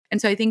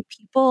And so I think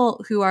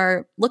people who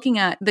are looking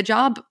at the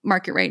job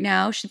market right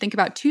now should think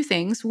about two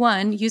things.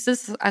 One, use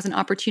this as an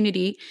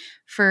opportunity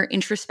for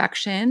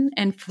introspection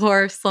and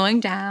for slowing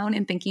down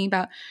and thinking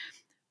about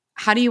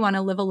how do you want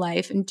to live a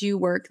life and do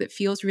work that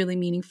feels really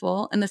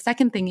meaningful. And the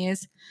second thing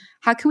is,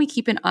 how can we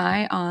keep an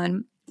eye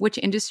on which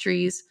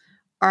industries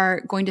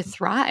are going to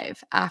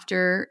thrive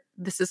after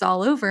this is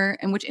all over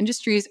and which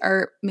industries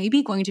are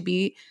maybe going to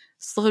be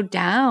slowed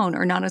down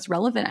or not as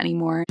relevant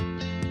anymore.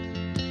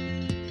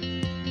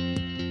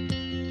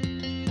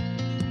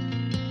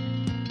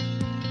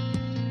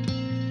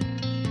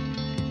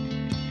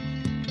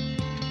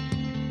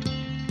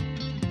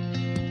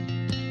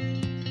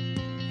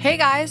 Hey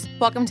guys,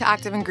 welcome to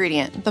Active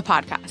Ingredient, the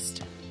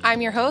podcast.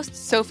 I'm your host,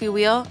 Sophie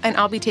Wheel, and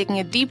I'll be taking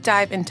a deep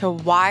dive into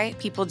why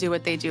people do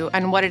what they do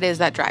and what it is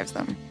that drives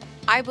them.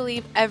 I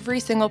believe every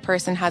single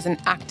person has an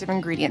active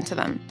ingredient to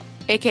them,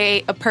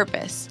 aka a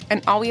purpose,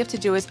 and all we have to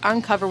do is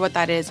uncover what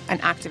that is and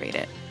activate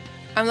it.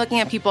 I'm looking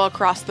at people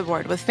across the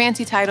board with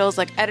fancy titles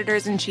like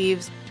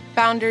editors-in-chiefs,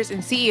 founders,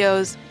 and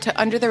CEOs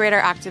to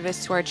under-the-radar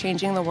activists who are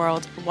changing the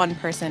world one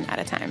person at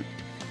a time.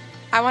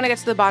 I want to get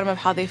to the bottom of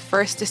how they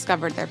first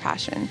discovered their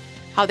passion,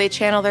 how they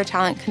channel their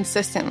talent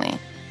consistently,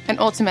 and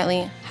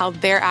ultimately, how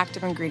their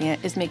active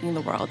ingredient is making the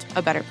world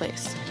a better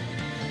place.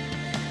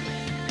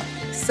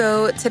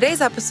 So today's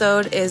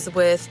episode is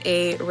with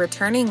a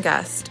returning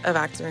guest of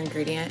Active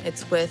Ingredient.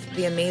 It's with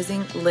the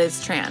amazing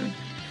Liz Tran.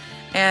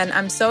 And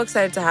I'm so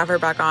excited to have her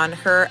back on.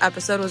 Her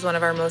episode was one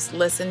of our most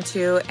listened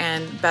to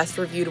and best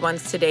reviewed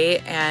ones to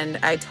date, and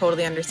I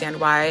totally understand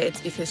why.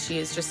 It's because she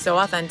is just so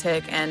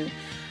authentic, and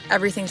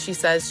everything she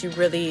says, she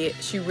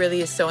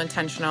really is so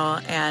intentional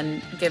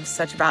and gives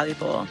such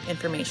valuable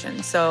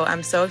information. So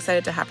I'm so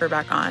excited to have her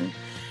back on.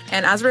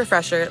 And as a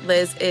refresher,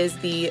 Liz is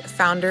the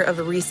founder of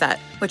Reset,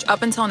 which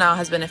up until now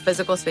has been a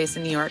physical space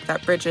in New York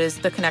that bridges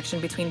the connection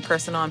between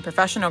personal and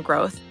professional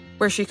growth,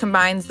 where she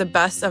combines the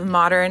best of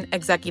modern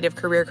executive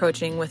career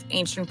coaching with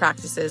ancient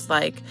practices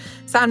like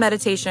sound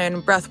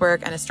meditation,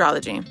 breathwork, and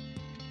astrology.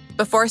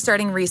 Before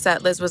starting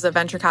Reset, Liz was a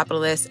venture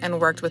capitalist and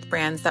worked with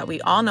brands that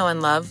we all know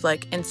and love,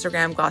 like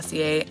Instagram,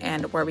 Glossier,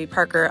 and Warby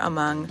Parker,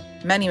 among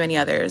many, many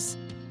others.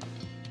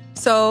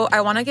 So I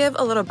want to give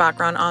a little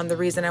background on the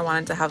reason I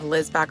wanted to have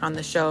Liz back on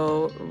the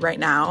show right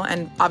now.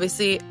 And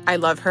obviously, I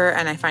love her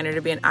and I find her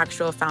to be an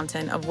actual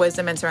fountain of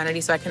wisdom and serenity,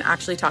 so I can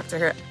actually talk to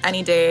her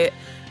any day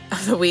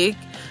of the week.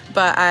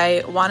 But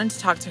I wanted to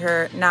talk to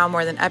her now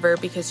more than ever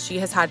because she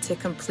has had to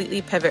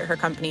completely pivot her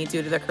company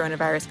due to the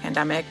coronavirus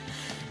pandemic,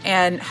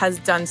 and has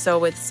done so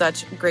with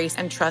such grace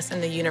and trust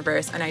in the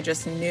universe. And I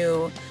just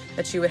knew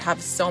that she would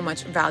have so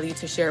much value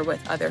to share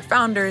with other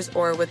founders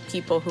or with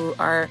people who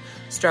are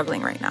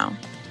struggling right now.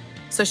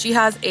 So she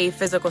has a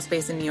physical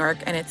space in New York,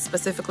 and it's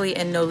specifically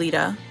in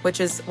Nolita,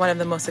 which is one of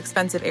the most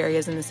expensive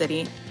areas in the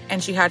city.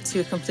 And she had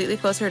to completely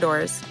close her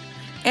doors.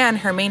 And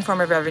her main form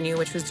of revenue,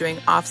 which was doing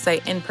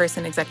off-site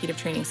in-person executive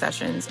training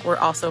sessions, were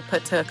also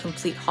put to a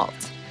complete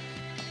halt.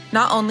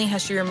 Not only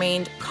has she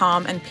remained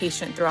calm and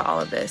patient throughout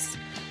all of this,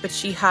 but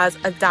she has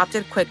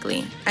adapted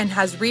quickly and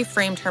has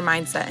reframed her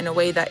mindset in a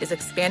way that is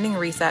expanding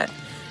Reset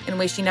in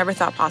ways she never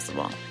thought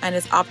possible, and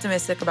is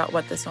optimistic about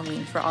what this will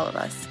mean for all of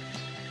us.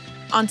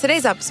 On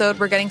today's episode,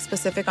 we're getting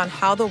specific on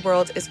how the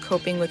world is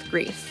coping with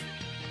grief,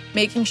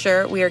 making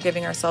sure we are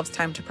giving ourselves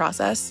time to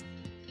process.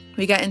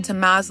 We get into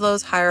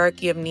Maslow's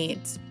hierarchy of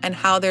needs and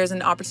how there's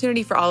an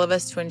opportunity for all of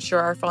us to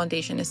ensure our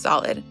foundation is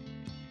solid.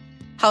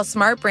 How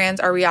smart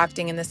brands are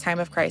reacting in this time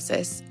of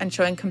crisis and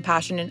showing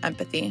compassion and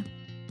empathy.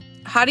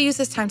 How to use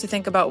this time to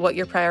think about what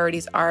your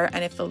priorities are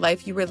and if the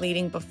life you were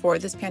leading before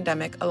this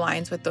pandemic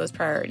aligns with those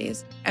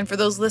priorities. And for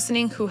those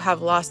listening who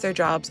have lost their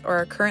jobs or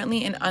are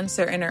currently in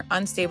uncertain or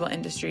unstable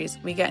industries,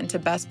 we get into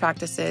best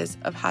practices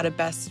of how to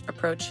best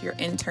approach your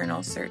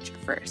internal search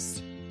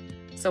first.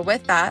 So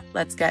with that,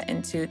 let's get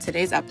into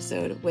today's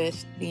episode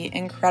with the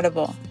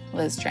incredible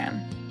Liz Tran.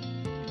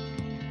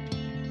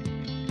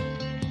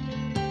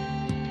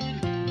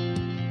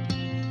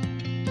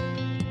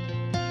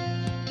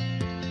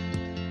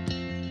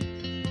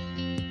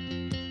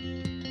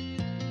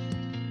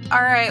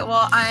 All right.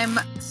 Well, I'm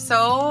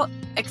so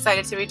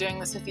excited to be doing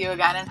this with you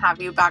again and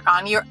have you back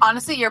on.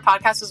 Honestly, your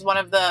podcast was one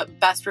of the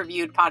best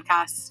reviewed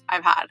podcasts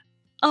I've had.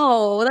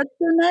 Oh, that's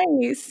so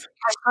nice.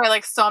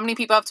 Like so many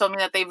people have told me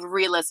that they've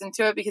re-listened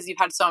to it because you've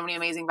had so many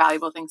amazing,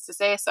 valuable things to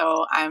say.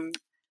 So I'm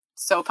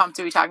so pumped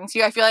to be talking to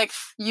you. I feel like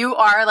you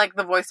are like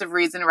the voice of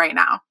reason right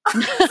now.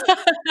 So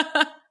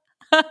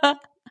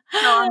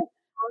I'm so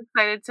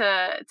excited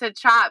to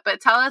chat.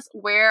 But tell us,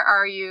 where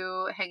are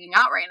you hanging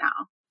out right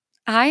now?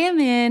 I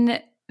am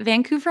in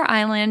Vancouver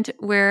Island,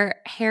 where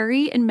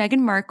Harry and Meghan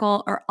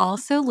Markle are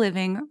also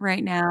living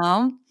right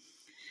now.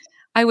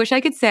 I wish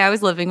I could say I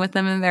was living with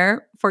them in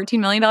their $14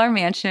 million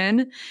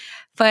mansion,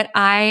 but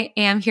I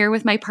am here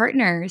with my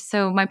partner.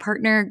 So my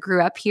partner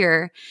grew up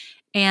here,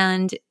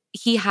 and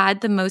he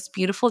had the most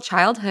beautiful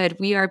childhood.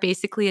 We are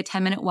basically a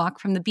 10-minute walk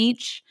from the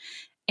beach,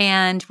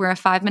 and we're a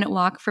 5-minute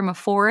walk from a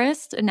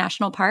forest, a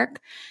national park.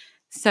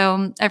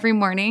 So every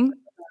morning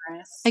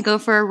Nice. I go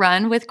for a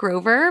run with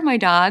Grover, my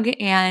dog,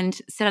 and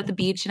sit at the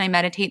beach and I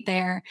meditate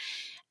there.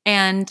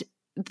 And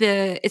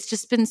it's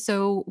just been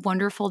so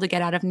wonderful to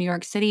get out of New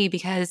York City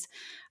because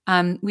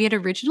we had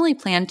originally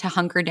planned to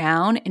hunker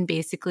down, and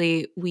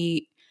basically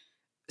we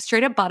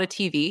straight up bought a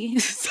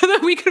TV so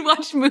that we could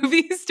watch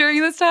movies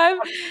during this time.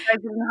 I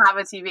didn't have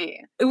a TV.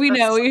 We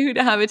know we would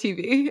have a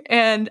TV,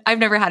 and I've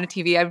never had a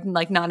TV. I'm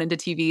like not into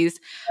TVs.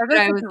 But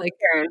I was like,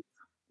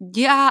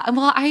 yeah,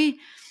 well, I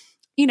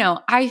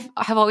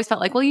have always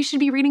felt like, well, you should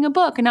be reading a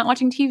book and not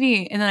watching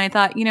TV. And then I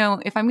thought,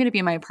 if I'm going to be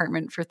in my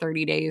apartment for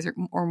 30 days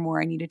or more,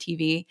 I need a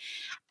TV.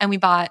 And we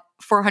bought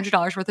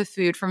 $400 worth of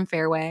food from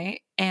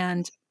Fairway.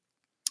 And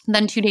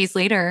then 2 days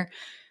later,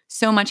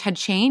 so much had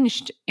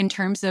changed in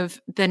terms of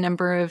the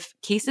number of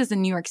cases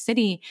in New York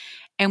City.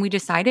 And we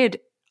decided,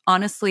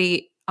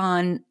 honestly,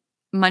 on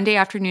Monday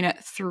afternoon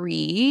at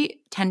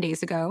 3, 10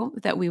 days ago,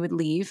 that we would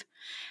leave.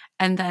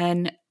 And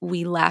then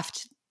we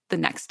left the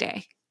next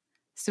day.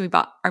 So we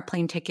bought our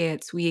plane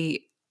tickets.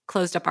 We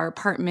closed up our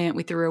apartment.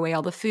 We threw away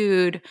all the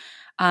food.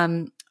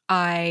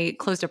 I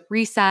closed up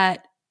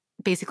Reset,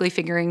 basically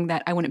figuring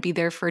that I wouldn't be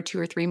there for 2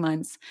 or 3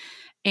 months.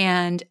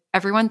 And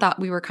everyone thought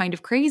we were kind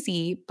of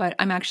crazy, but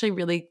I'm actually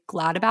really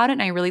glad about it.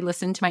 And I really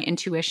listened to my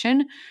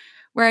intuition,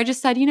 where I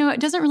just said, it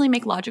doesn't really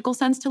make logical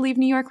sense to leave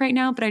New York right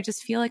now, but I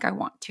just feel like I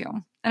want to.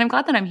 And I'm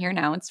glad that I'm here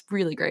now. It's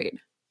really great.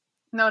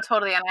 No,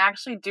 totally. And I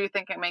actually do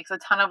think it makes a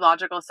ton of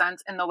logical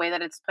sense in the way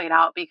that it's played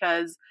out,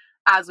 because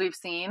as we've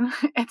seen,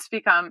 it's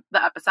become the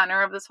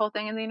epicenter of this whole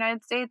thing in the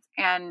United States.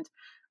 And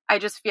I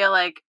just feel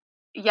like,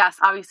 yes,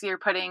 obviously you're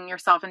putting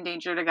yourself in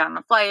danger to get on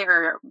a flight,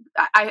 or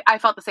I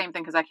felt the same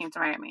thing because I came to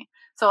Miami.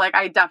 So like,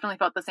 I definitely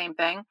felt the same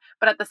thing.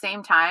 But at the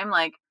same time,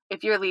 like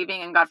if you're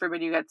leaving and God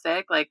forbid you get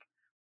sick, like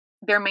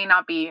there may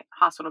not be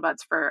hospital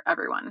beds for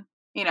everyone,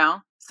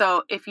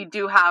 So if you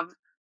do have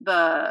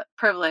the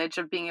privilege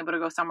of being able to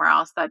go somewhere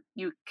else that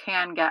you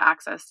can get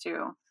access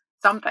to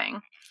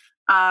something,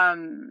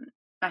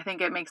 I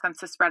think it makes sense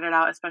to spread it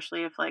out,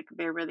 especially if like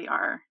there really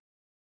are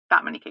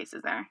that many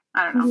cases there.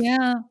 I don't know.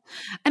 Yeah.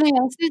 And I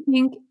also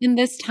think in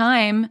this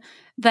time,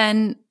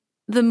 then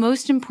the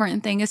most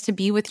important thing is to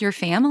be with your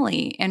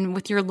family and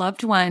with your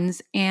loved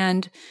ones.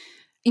 And,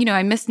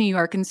 I miss New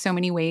York in so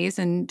many ways,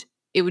 and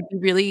it would be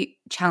really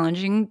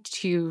challenging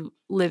to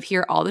live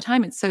here all the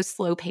time. It's so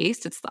slow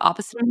paced. It's the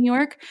opposite of New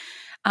York.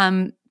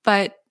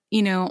 But,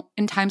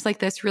 in times like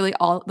this, really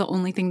the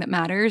only thing that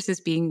matters is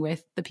being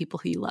with the people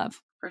who you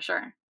love. For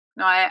sure.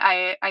 No,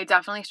 I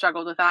definitely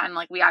struggled with that. And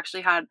like, we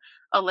actually had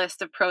a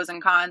list of pros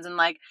and cons. And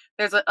like,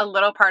 there's a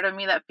little part of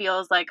me that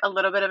feels like a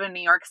little bit of a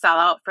New York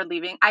sellout for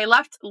leaving. I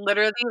left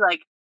literally like,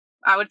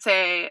 I would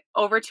say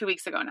over 2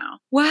 weeks ago now.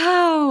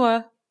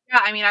 Wow. Yeah.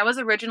 I mean, I was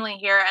originally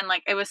here and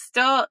like,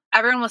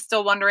 everyone was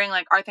still wondering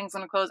like, are things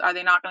going to close? Are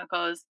they not going to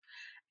close?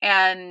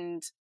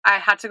 And I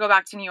had to go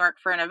back to New York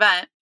for an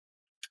event,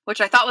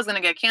 which I thought was going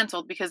to get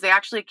canceled because they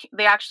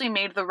actually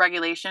made the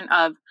regulation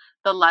of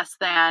the less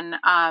than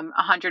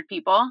 100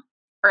 people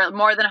or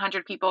more than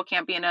 100 people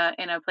can't be in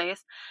a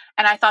place.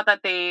 And I thought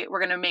that they were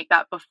going to make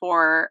that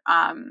before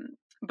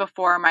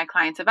my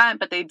client's event,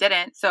 but they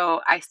didn't.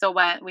 So I still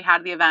went. We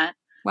had the event.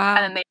 Wow.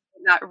 And then they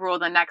made that rule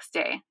the next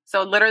day.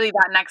 So literally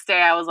that next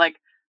day I was like,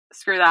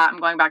 screw that. I'm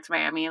going back to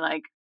Miami.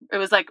 Like it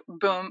was like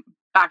boom,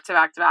 back to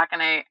back to back.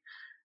 And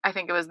I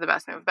think it was the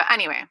best move. But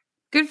anyway.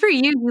 Good for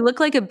you. You look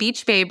like a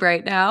beach babe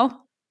right now.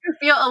 I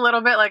feel a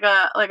little bit like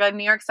a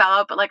New York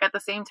sellout, but like at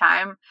the same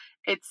time,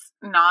 it's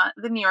not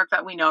the New York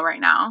that we know right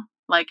now.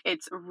 Like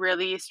it's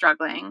really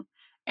struggling.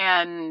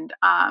 And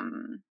I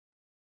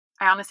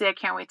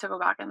can't wait to go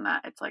back in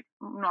that. It's like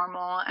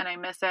normal and I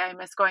miss it. I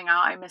miss going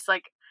out. I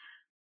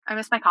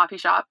miss my coffee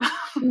shop.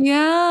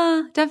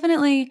 Yeah,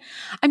 definitely.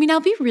 I mean, I'll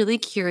be really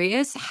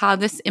curious how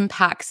this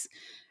impacts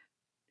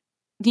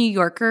New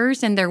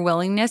Yorkers and their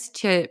willingness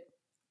to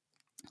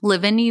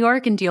live in New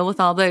York and deal with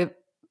all the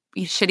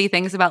shitty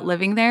things about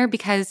living there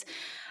because,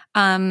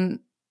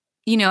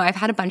 I've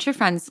had a bunch of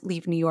friends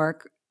leave New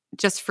York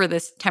just for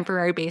this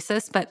temporary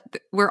basis, but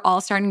we're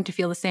all starting to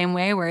feel the same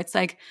way where it's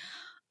like,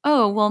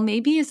 oh, well,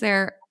 maybe is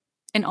there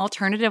an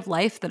alternative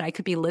life that I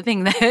could be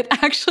living that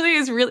actually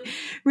is really,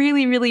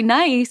 really, really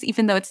nice,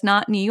 even though it's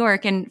not New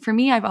York. And for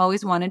me, I've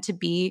always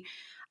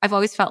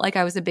felt like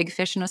I was a big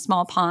fish in a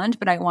small pond,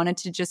 but I wanted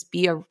to just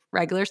be a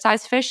regular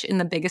size fish in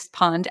the biggest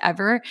pond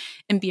ever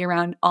and be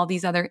around all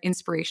these other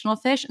inspirational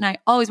fish. And I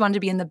always wanted to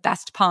be in the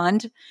best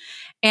pond.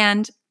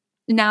 And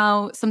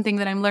now something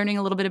that I'm learning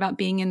a little bit about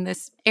being in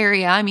this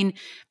area, I mean,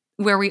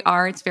 where we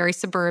are, it's very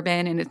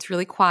suburban and it's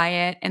really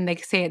quiet. And they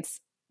say it's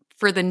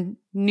for the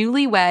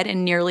newlywed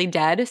and nearly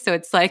dead. So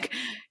it's like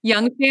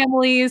young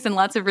families and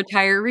lots of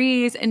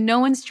retirees, and no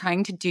one's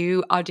trying to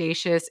do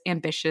audacious,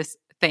 ambitious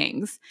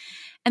things.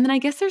 And then I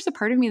guess there's a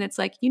part of me that's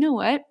like, you know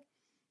what?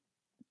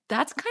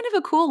 That's kind of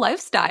a cool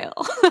lifestyle.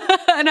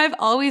 And I've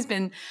always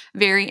been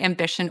very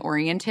ambition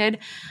oriented.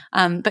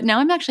 But now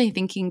I'm actually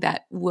thinking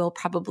that we'll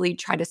probably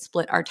try to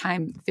split our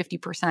time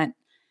 50%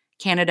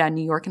 Canada and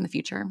New York in the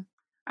future.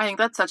 I think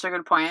that's such a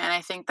good point. And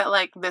I think that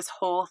like this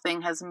whole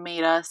thing has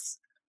made us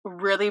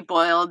really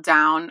boiled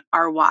down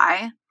our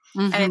why.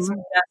 And it's Mm-hmm.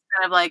 just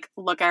kind of like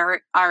look at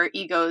our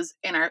egos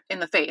in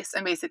the face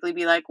and basically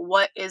be like,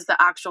 what is the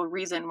actual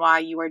reason why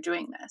you are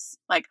doing this?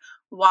 Like,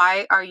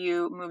 why are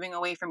you moving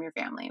away from your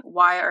family?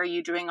 Why are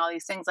you doing all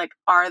these things? Like,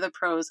 are the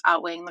pros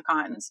outweighing the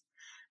cons?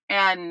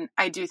 And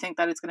I do think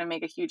that it's going to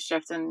make a huge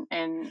shift in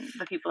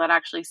the people that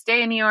actually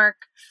stay in New York.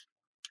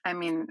 I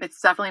mean,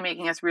 it's definitely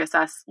making us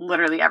reassess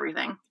literally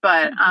everything.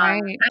 But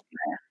Right.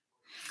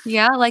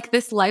 Yeah, like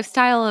this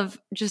lifestyle of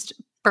just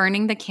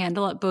burning the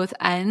candle at both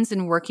ends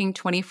and working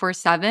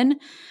 24/7.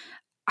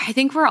 I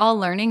think we're all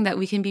learning that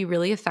we can be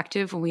really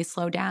effective when we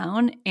slow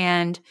down.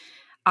 And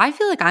I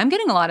feel like I'm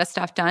getting a lot of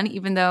stuff done,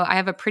 even though I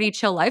have a pretty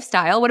chill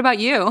lifestyle. What about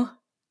you?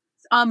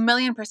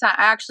 1,000,000%.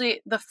 I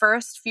actually, the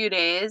first few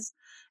days,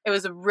 it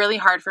was really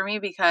hard for me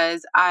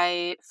because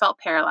I felt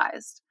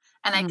paralyzed.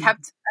 And Mm.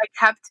 I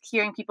kept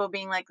hearing people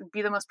being like,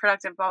 be the most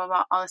productive, blah, blah,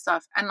 blah, all this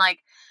stuff. And like,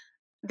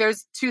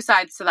 there's two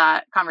sides to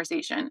that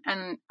conversation.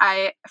 And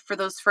for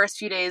those first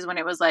few days when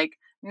it was like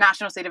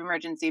national state of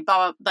emergency,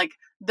 blah, blah, like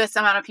this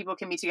amount of people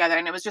can be together.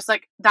 And it was just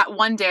like that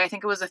one day, I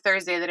think it was a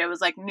Thursday, that it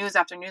was like news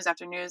after news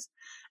after news.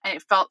 And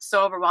it felt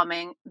so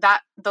overwhelming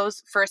that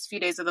those first few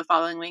days of the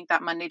following week,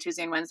 that Monday,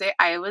 Tuesday, and Wednesday,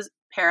 I was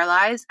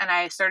paralyzed. And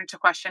I started to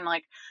question,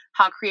 like,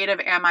 how creative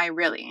am I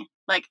really?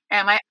 Like,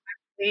 am I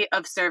actually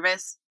of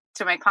service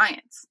to my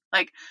clients?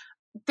 Like,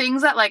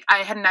 things that like I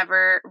had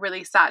never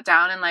really sat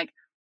down and like,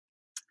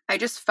 I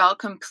just felt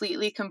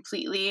completely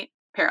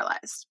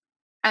paralyzed.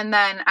 And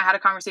then I had a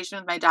conversation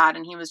with my dad,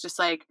 and he was just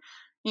like,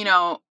 you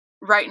know,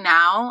 right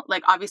now,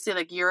 like, obviously,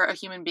 like, you're a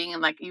human being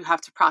and like you have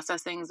to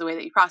process things the way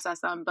that you process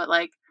them, but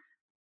like,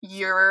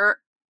 you're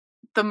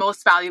the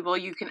most valuable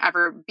you can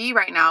ever be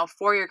right now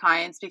for your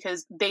clients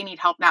because they need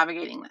help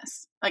navigating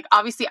this. Like,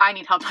 obviously, I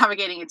need help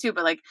navigating it too,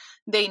 but like,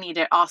 they need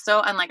it also.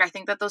 And like, I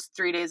think that those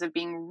 3 days of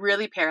being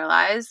really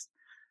paralyzed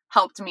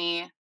helped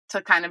me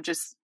to kind of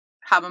just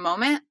have a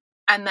moment.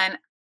 And then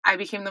I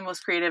became the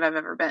most creative I've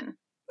ever been.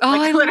 Oh,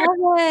 Like, I literally,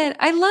 love it.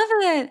 I love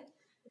it.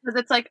 because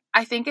it's like,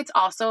 I think it's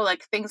also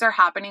like things are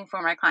happening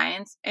for my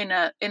clients in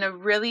a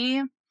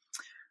really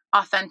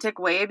authentic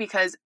way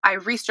because I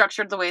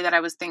restructured the way that I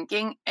was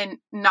thinking, and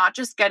not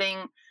just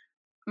getting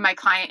my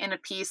client in a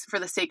piece for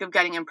the sake of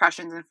getting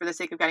impressions and for the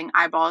sake of getting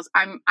eyeballs.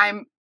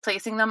 I'm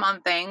placing them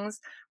on things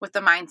with the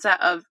mindset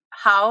of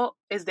how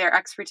is their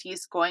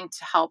expertise going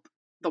to help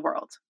the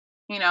world,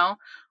 you know,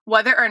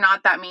 whether or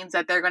not that means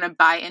that they're going to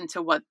buy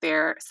into what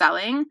they're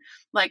selling.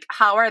 Like,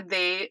 how are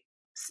they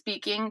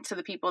speaking to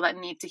the people that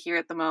need to hear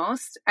it the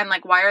most? And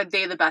like, why are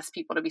they the best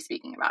people to be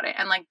speaking about it?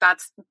 And like,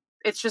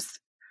 it's just,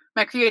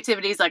 my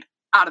creativity is like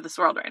out of this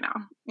world right now,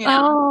 you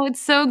know? Oh,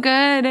 it's so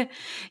good. Yeah,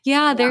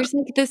 Yeah. there's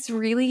like this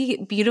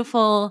really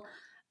beautiful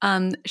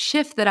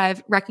shift that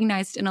I've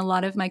recognized in a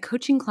lot of my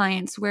coaching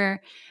clients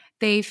where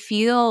they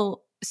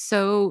feel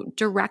so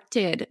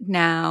directed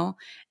now.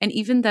 And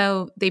even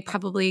though they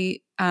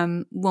probably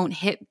won't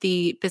hit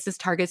the business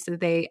targets that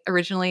they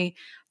originally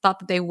thought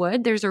that they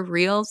would, there's a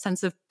real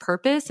sense of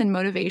purpose and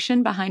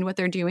motivation behind what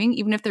they're doing,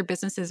 even if their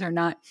businesses are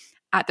not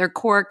at their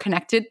core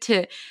connected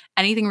to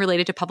anything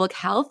related to public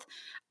health.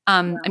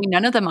 I mean,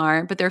 none of them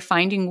are, but they're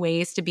finding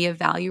ways to be of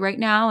value right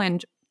now.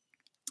 And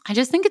I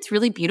just think it's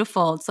really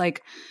beautiful. It's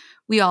like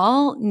we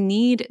all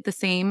need the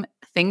same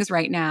things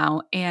right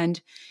now. And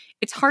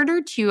it's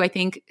harder to, I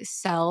think,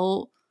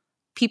 sell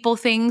people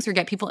things or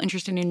get people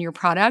interested in your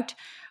product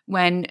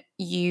when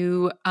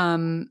you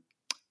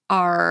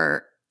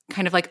are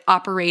kind of like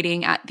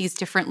operating at these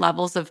different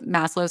levels of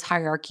Maslow's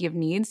hierarchy of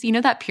needs. You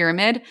know, that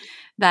pyramid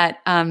that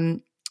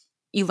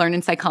you learn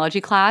in psychology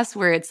class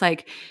where it's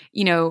like,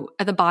 you know,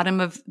 at the bottom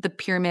of the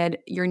pyramid,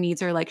 your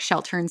needs are like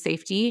shelter and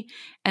safety.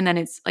 And then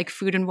it's like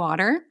food and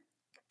water.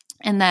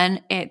 And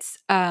then it's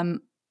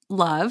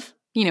love,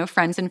 you know,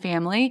 friends and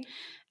family.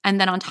 And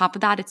then on top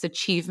of that, it's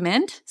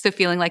achievement. So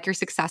feeling like you're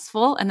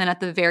successful. And then at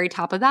the very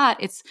top of that,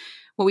 it's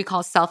what we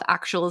call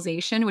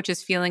self-actualization, which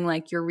is feeling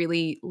like you're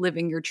really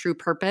living your true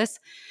purpose.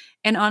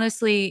 And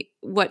honestly,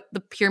 what the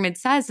pyramid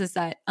says is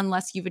that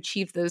unless you've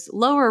achieved those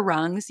lower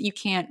rungs, you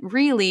can't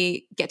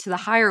really get to the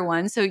higher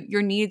ones. So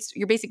your needs,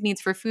 your basic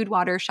needs for food,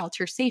 water,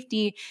 shelter,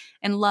 safety,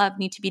 and love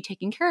need to be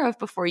taken care of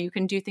before you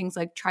can do things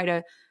like try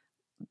to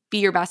be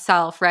your best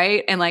self,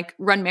 right? And like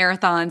run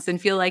marathons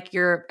and feel like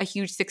you're a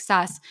huge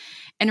success.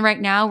 And right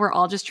now, we're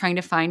all just trying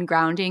to find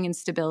grounding and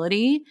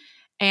stability.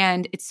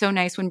 And it's so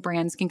nice when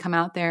brands can come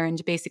out there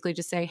and basically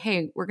just say,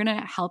 hey, we're going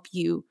to help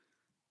you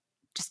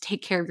just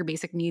take care of your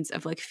basic needs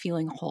of like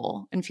feeling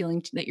whole and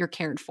feeling that you're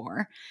cared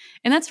for.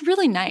 And that's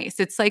really nice.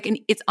 It's like,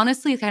 it's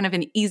honestly kind of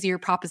an easier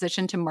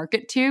proposition to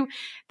market to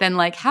than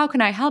like, how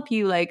can I help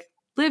you like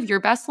live your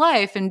best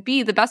life and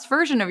be the best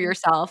version of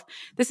yourself?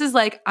 This is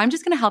like, I'm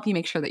just going to help you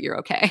make sure that you're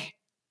okay.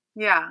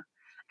 Yeah.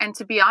 And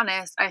to be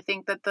honest, I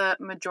think that the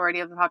majority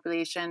of the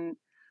population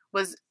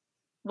was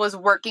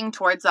working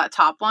towards that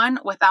top one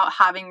without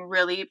having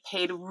really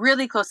paid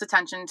really close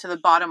attention to the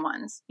bottom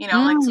ones, you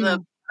know, like to the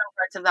bottom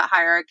parts of that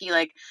hierarchy.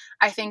 Like,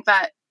 I think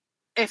that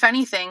if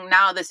anything,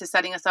 now this is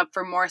setting us up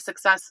for more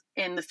success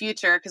in the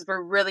future because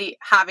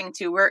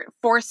we're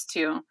forced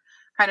to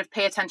kind of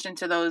pay attention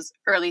to those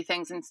early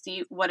things and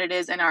see what it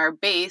is in our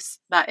base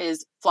that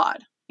is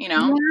flawed,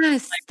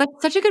 Yes,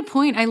 that's such a good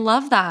point. I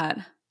love that.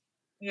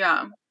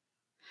 Yeah.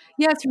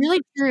 Yeah, it's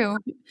really true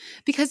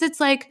because it's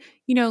like,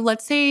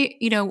 let's say,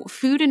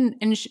 food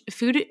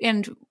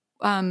and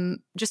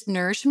just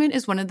nourishment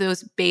is one of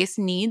those base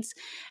needs.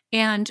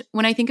 And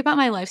when I think about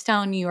my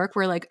lifestyle in New York,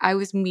 where like I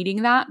was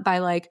meeting that by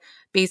like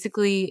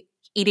basically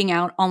eating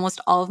out almost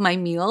all of my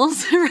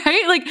meals,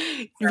 right? Like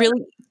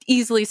really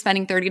easily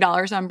spending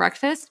 $30 on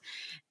breakfast.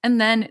 And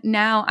then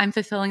now I'm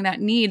fulfilling that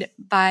need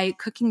by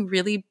cooking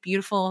really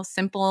beautiful,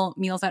 simple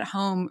meals at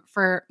home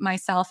for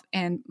myself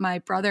and my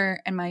brother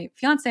and my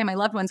fiance and my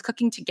loved ones,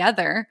 cooking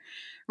together,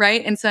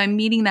 right? And so I'm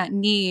meeting that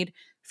need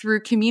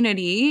through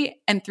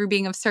community and through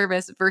being of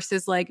service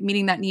versus like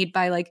meeting that need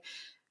by like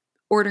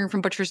ordering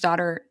from Butcher's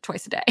Daughter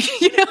twice a day.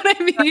 You know what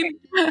I mean?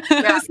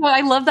 Yeah. So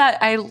I love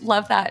that. I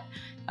love that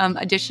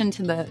addition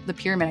to the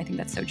pyramid. I think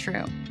that's so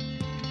true.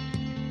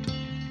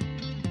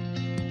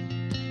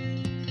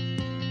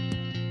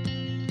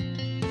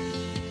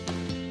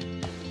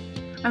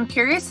 I'm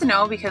curious to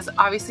know, because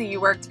obviously you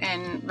worked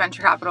in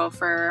venture capital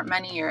for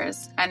many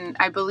years, and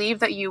I believe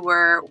that you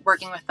were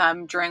working with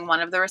them during one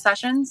of the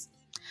recessions.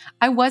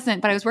 I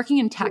wasn't, but I was working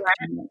in tech.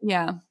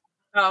 Yeah.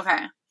 Oh,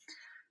 okay.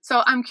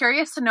 So I'm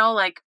curious to know,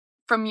 like,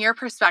 from your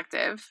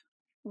perspective,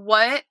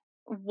 what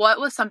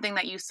was something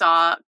that you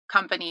saw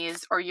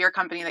companies or your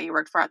company that you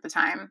worked for at the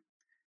time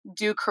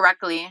do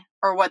correctly,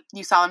 or what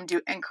you saw them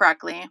do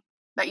incorrectly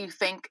that you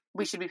think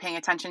we should be paying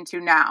attention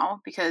to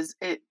now? Because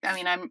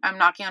I'm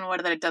knocking on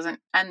wood that it doesn't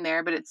end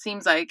there, but it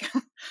seems like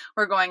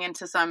we're going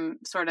into some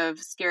sort of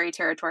scary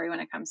territory when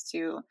it comes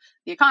to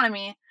the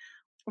economy.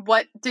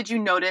 What did you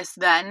notice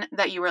then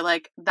that you were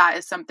like, that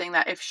is something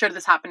that should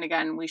this happen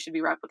again, we should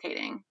be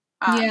replicating?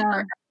 Or anything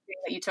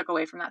that you took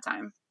away from that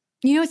time?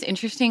 It's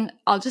interesting.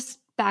 I'll just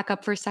back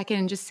up for a second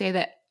and just say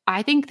that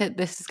I think that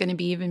this is going to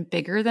be even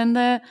bigger than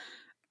the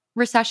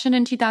recession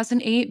in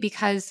 2008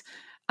 because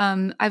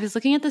I was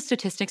looking at the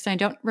statistics and I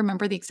don't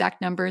remember the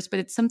exact numbers, but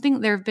it's something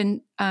there have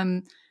been,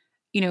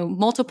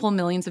 multiple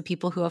millions of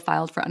people who have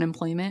filed for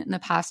unemployment in the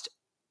past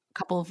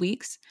couple of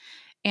weeks.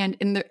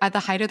 And at the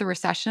height of the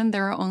recession,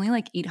 there were only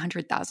like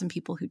 800,000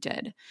 people who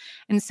did.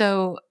 And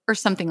so, or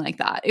something like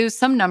that. It was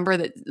some number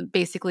that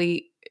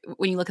basically,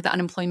 when you look at the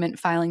unemployment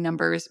filing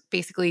numbers,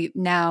 basically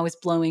now is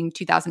blowing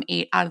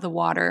 2008 out of the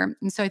water.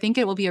 And so I think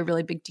it will be a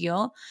really big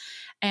deal.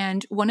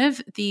 And one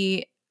of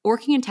the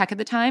working in tech at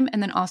the time,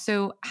 and then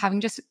also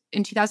having just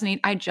in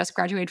 2008, I just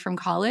graduated from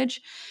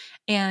college.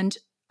 And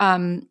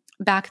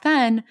back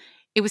then,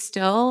 it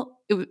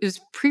was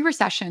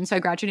pre-recession. So I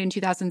graduated in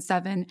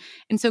 2007.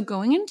 And so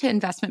going into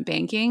investment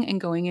banking and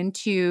going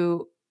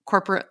into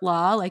corporate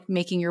law, like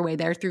making your way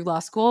there through law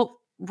school,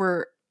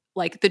 were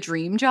like the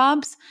dream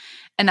jobs.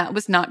 And that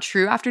was not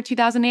true after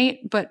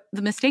 2008. But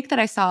the mistake that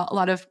I saw a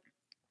lot of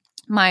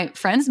my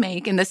friends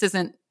make, and this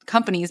isn't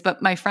companies,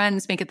 but my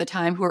friends make at the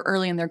time who were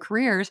early in their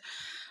careers,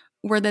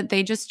 were that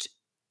they just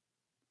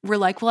were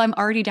like, well, I'm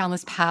already down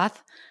this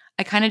path.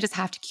 I kind of just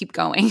have to keep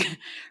going,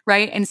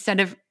 right? Instead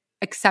of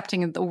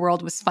accepting that the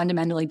world was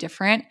fundamentally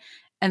different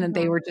and that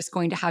they were just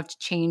going to have to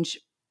change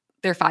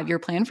their 5-year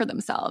plan for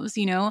themselves.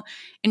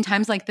 In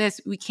times like this,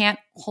 we can't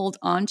hold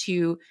on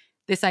to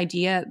this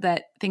idea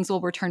that things will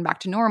return back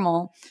to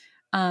normal.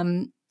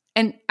 And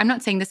I'm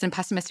not saying this in a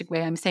pessimistic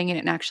way. I'm saying it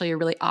in actually a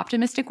really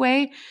optimistic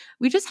way.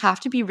 We just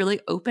have to be really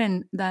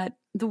open that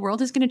the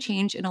world is going to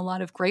change in a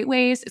lot of great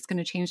ways. It's going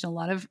to change in a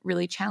lot of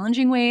really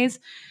challenging ways.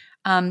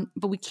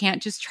 But we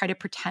can't just try to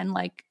pretend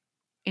like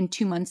in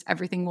 2 months,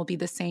 everything will be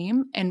the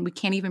same. And we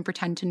can't even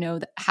pretend to know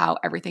how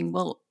everything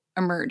will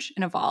emerge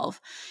and evolve.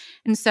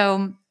 And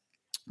so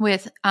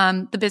with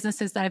the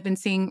businesses that I've been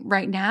seeing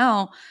right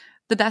now,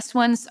 the best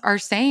ones are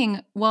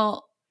saying,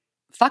 well,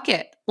 fuck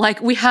it.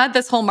 Like, we had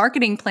this whole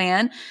marketing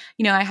plan.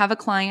 I have a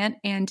client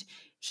and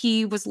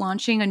he was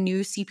launching a new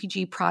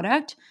CPG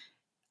product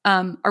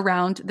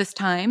around this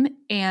time.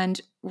 And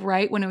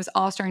right when it was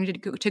all starting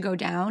to go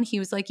down, he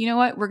was like, you know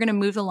what, we're going to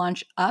move the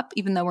launch up,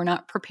 even though we're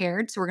not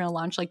prepared. So we're going to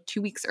launch like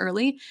 2 weeks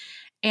early.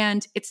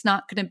 And it's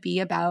not going to be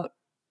about,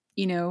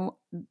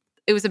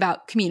 it was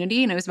about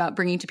community and it was about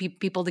bringing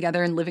people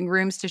together in living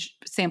rooms to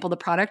sample the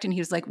product. And he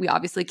was like, we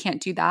obviously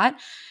can't do that.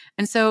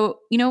 And so,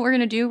 what we're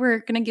going to do, we're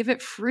going to give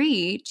it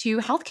free to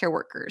healthcare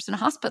workers and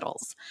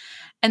hospitals.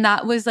 And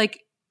that was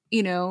like,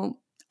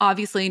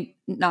 obviously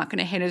not going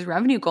to hit his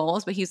revenue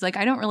goals, but he's like,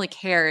 I don't really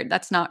care.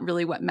 That's not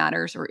really what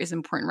matters or is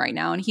important right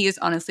now. And he is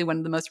honestly one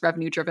of the most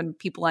revenue-driven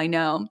people I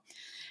know.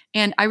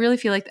 And I really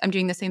feel like I'm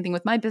doing the same thing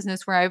with my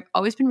business, where I've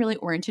always been really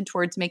oriented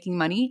towards making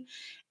money.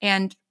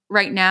 And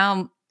right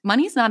now,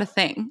 money is not a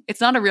thing.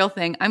 It's not a real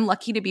thing. I'm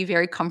lucky to be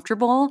very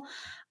comfortable.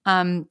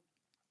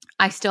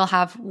 I still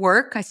have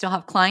work. I still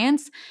have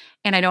clients.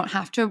 And I don't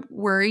have to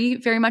worry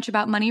very much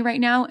about money right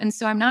now. And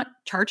so I'm not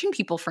charging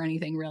people for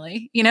anything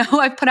really.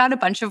 I've put out a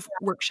bunch of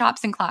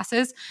workshops and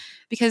classes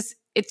because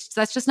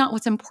that's just not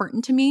what's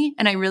important to me.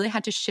 And I really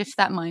had to shift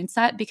that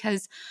mindset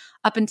because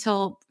up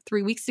until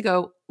 3 weeks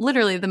ago,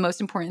 literally the most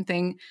important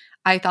thing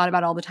I thought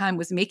about all the time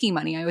was making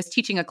money. I was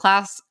teaching a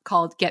class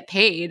called Get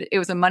Paid. It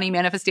was a money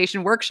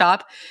manifestation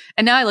workshop.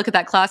 And now I look at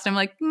that class and I'm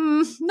like,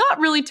 not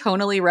really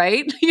tonally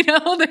right.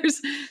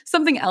 There's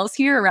something else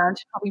here around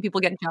helping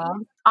people get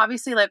jobs.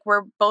 Obviously, like,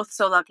 we're both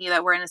so lucky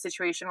that we're in a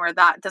situation where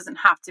that doesn't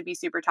have to be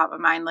super top of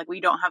mind. Like,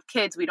 we don't have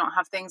kids. We don't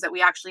have things that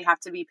we actually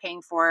have to be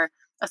paying for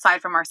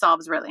aside from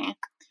ourselves, really.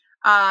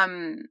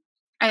 And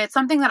it's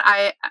something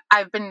that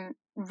I've been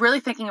really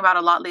thinking about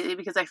a lot lately,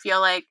 because I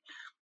feel like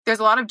there's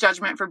a lot of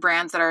judgment for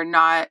brands that are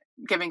not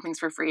giving things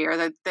for free, or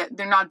that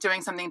they're not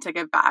doing something to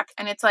give back.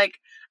 And it's like,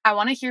 I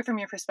want to hear from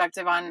your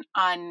perspective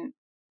on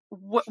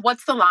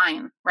what's the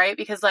line, right?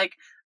 Because like,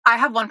 I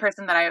have one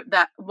person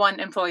that one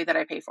employee that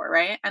I pay for,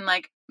 right? And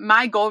like,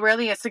 my goal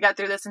really is to get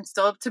through this and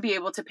still to be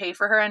able to pay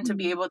for her and to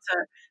be able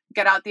to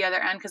get out the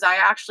other end. Because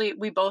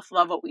we both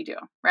love what we do,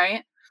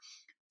 right?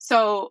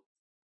 So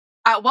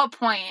at what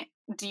point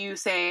do you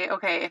say,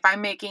 okay, if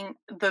I'm making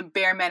the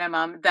bare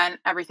minimum, then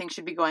everything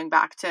should be going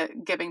back to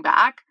giving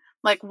back?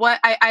 Like, what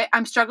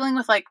I'm struggling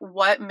with, like,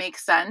 what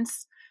makes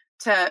sense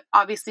to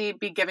obviously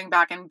be giving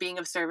back and being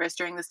of service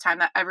during this time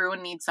that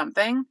everyone needs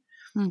something.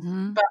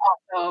 But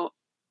also,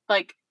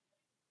 like,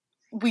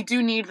 we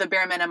do need the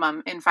bare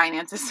minimum in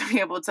finances to be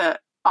able to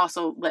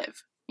also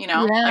live,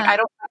 Yeah. Like,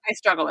 I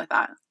struggle with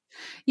that.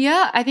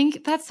 Yeah, I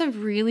think that's a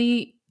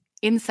really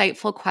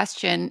insightful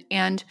question.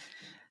 And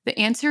the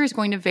answer is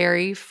going to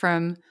vary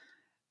from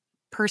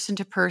person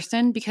to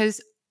person, because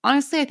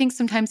honestly, I think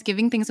sometimes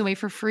giving things away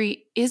for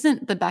free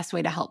isn't the best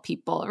way to help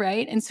people,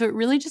 right? And so it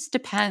really just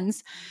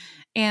depends.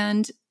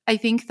 And I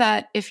think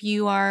that if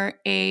you are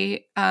you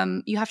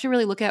have to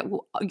really look at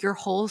your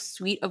whole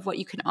suite of what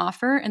you can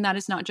offer. And that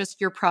is not just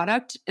your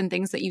product and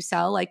things that you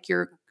sell, like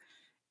your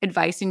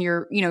advice and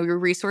your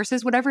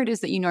resources, whatever it is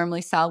that you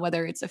normally sell,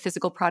 whether it's a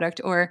physical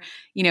product or,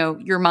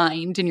 your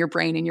mind and your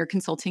brain and your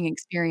consulting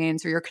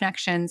experience or your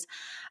connections.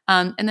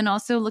 And then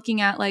also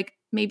looking at, like,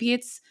 maybe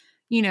it's,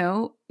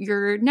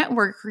 your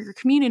network or your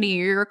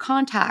community or your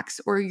contacts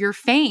or your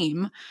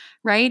fame,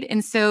 right?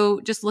 And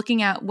so just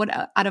looking at what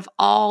out of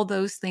all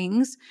those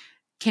things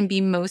can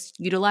be most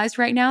utilized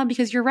right now,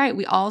 because you're right,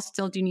 we all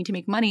still do need to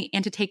make money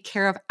and to take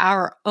care of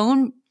our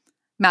own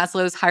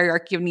Maslow's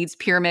hierarchy of needs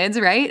pyramids,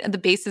 right? At the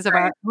basis of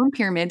our own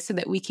pyramid, so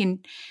that we can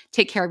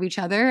take care of each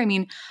other. I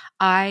mean,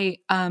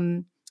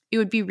 it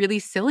would be really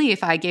silly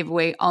if I gave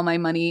away all my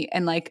money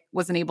and like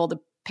wasn't able to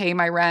pay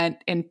my rent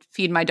and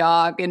feed my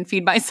dog and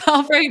feed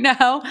myself right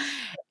now.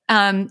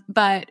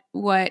 But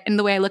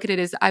the way I look at it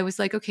is, I was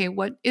like, okay,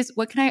 what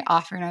can I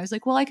offer? And I was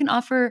like, well, I can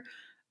offer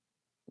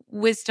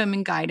wisdom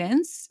and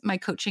guidance, my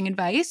coaching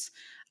advice.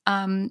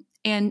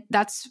 And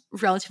that's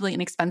relatively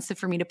inexpensive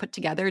for me to put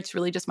together. It's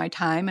really just my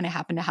time. And I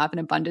happen to have an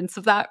abundance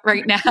of that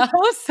right now.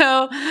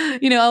 So,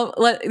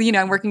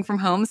 I'm working from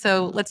home.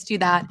 So let's do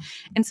that.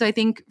 And so I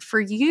think for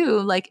you,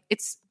 like,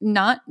 it's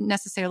not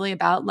necessarily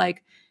about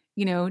like,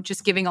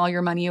 just giving all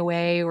your money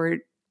away or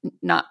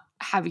not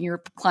having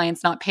your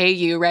clients not pay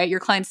you, right? Your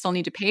clients still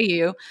need to pay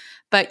you,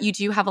 but you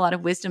do have a lot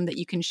of wisdom that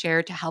you can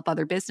share to help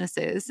other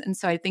businesses. And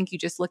so I think you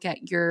just look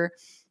at your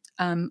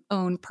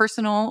own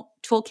personal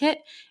toolkit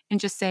and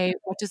just say,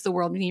 what does the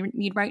world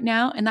need right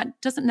now? And that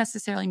doesn't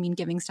necessarily mean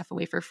giving stuff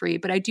away for free.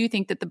 But I do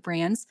think that the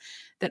brands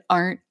that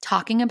aren't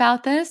talking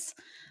about this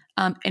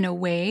in a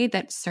way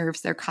that serves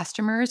their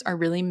customers are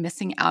really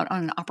missing out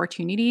on an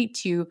opportunity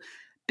to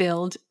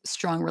build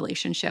strong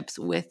relationships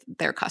with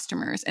their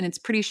customers. And it's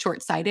pretty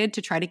short-sighted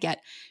to try to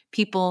get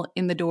people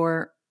in the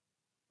door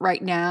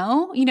right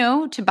now,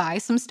 to buy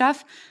some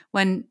stuff,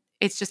 when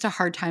it's just a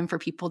hard time for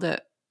people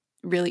to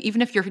really,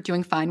 even if you're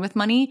doing fine with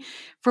money,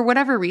 for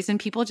whatever reason,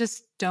 people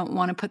just don't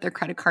want to put their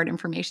credit card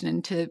information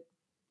into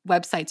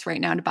websites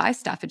right now to buy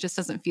stuff. It just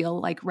doesn't feel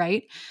like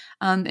right.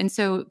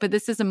 But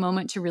this is a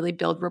moment to really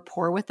build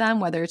rapport with them,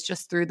 whether it's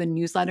just through the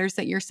newsletters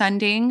that you're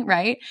sending,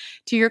 right,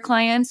 to your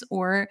clients,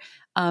 or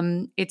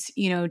it's,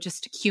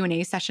 just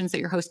Q&A sessions that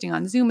you're hosting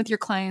on Zoom with your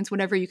clients,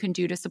 whatever you can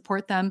do to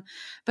support them.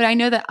 But I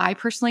know that I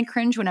personally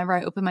cringe whenever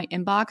I open my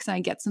inbox and I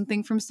get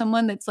something from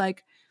someone that's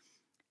like,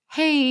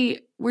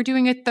 hey, we're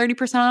doing a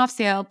 30% off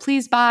sale.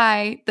 Please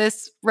buy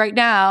this right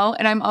now.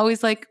 And I'm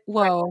always like,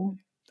 whoa,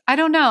 I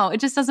don't know.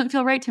 It just doesn't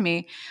feel right to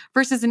me.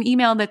 Versus an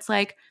email that's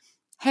like,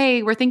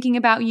 hey, we're thinking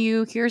about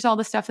you. Here's all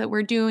the stuff that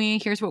we're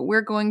doing. Here's what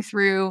we're going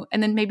through.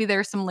 And then maybe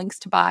there's some links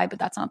to buy, but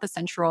that's not the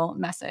central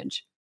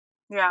message.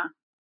 Yeah,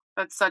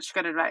 that's such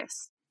good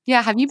advice.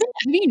 Yeah. Have you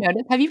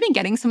noticed? Have you been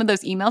getting some of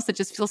those emails that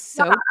just feel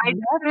so? Yeah,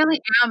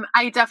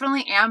 I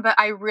definitely am. But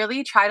I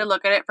really try to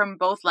look at it from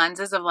both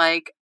lenses of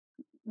like,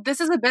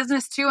 this is a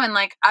business too. And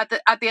like at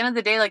the end of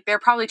the day, like they're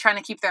probably trying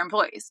to keep their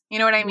employees. You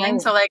know what I mean?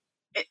 Right. So like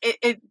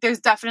there's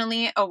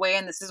definitely a way.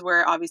 And this is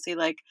where obviously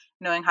like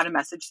knowing how to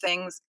message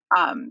things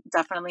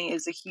definitely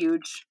is a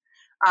huge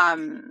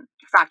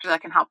factor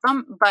that can help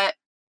them. But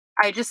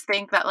I just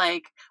think that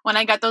like when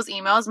I get those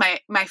emails,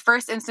 my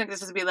first instinct is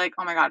just to be like,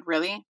 oh my God,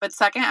 really? But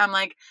second, I'm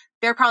like,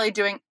 they're probably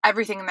doing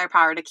everything in their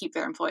power to keep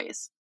their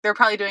employees. they're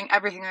probably doing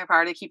everything in their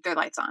power to keep their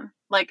lights on.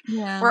 Like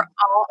Yeah. we're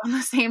all on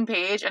the same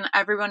page and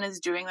everyone is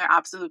doing their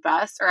absolute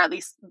best, or at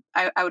least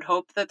I would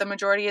hope that the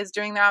majority is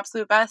doing their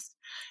absolute best.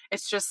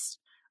 It's just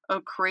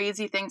a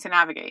crazy thing to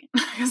navigate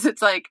because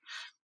it's like,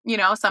 you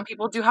know, some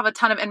people do have a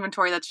ton of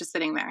inventory that's just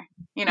sitting there,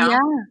 you know? Yeah.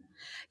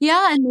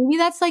 Yeah, and maybe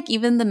that's like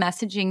even the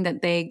messaging that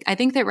I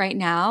think that right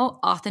now,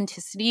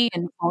 authenticity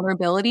and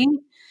vulnerability,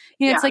 it's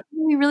Yeah, like,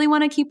 we really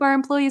want to keep our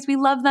employees. We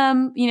love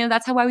them.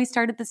 That's how why we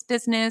started this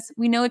business.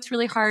 We know it's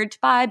really hard to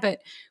buy, but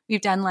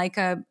we've done like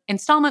a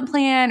installment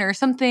plan or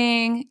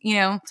something.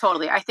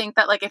 totally. I think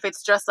that like if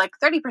it's just like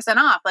 30%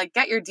 off, like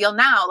get your deal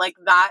now, like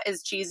that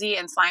is cheesy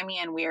and slimy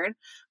and weird.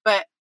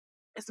 But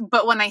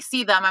when I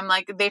see them, I'm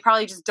like, they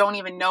probably just don't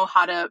even know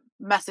how to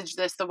message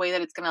this the way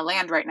that it's going to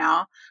land right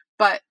now.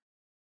 But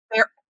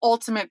their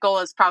ultimate goal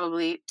is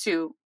probably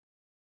to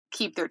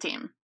keep their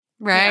team.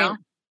 Right. You know?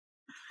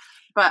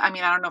 But I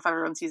mean, I don't know if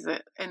everyone sees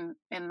it in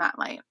that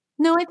light.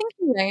 No, I think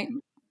you're right.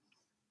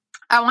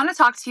 I want to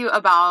talk to you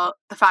about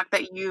the fact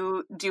that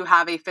you do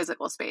have a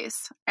physical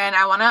space. And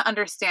I want to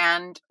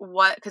understand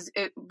because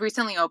it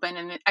recently opened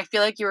and I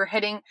feel like you were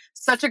hitting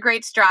such a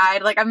great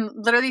stride. Like I'm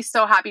literally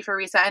so happy for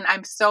Reset and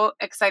I'm so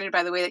excited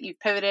by the way that you've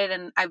pivoted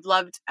and I've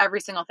loved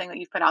every single thing that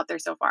you've put out there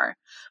so far.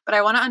 But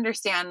I want to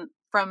understand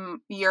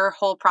from your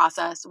whole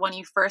process when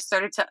you first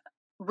started to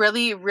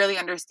really, really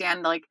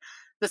understand like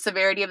the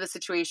severity of the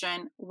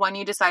situation, when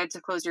you decided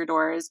to close your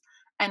doors,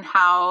 and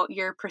how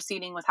you're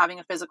proceeding with having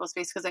a physical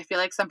space. Because I feel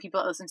like some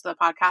people that listen to the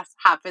podcast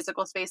have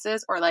physical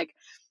spaces, or like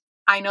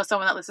I know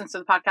someone that listens to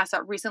the podcast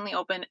that recently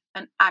opened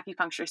an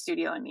acupuncture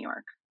studio in New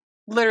York,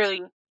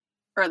 literally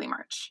early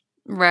March.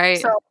 Right.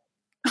 So,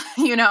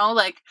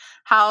 like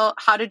how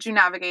did you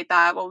navigate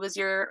that? What was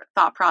your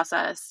thought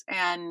process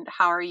and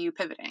how are you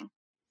pivoting?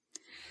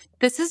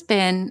 This has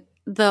been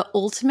the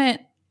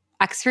ultimate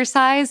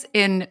exercise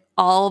in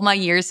all my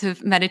years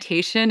of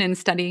meditation and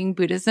studying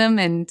Buddhism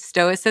and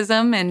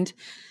Stoicism and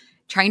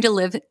trying to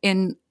live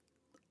in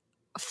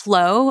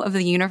flow of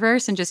the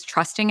universe and just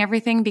trusting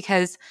everything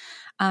because,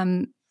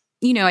 I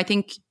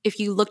think if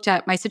you looked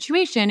at my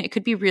situation, it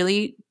could be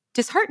really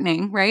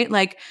disheartening, right?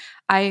 Like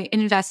I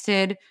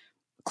invested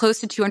close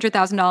to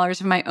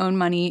 $200,000 of my own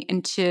money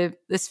into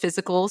this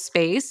physical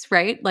space,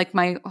 right? Like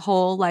my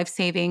whole life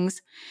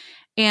savings.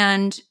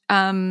 And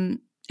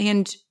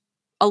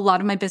a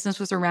lot of my business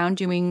was around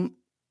doing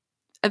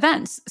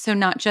events. So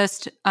not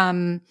just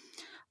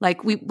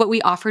what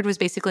we offered was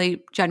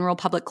basically general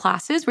public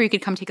classes where you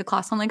could come take a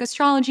class on like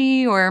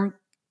astrology or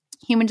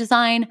human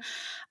design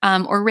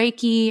or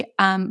Reiki.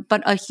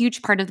 But a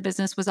huge part of the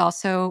business was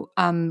also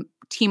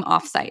team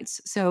offsites.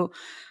 So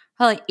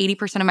probably like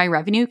 80% of my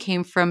revenue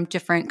came from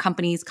different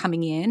companies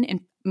coming in and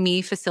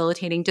me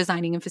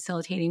designing and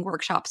facilitating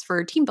workshops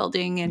for team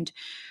building and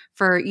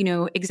for,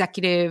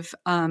 executive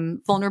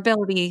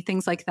vulnerability,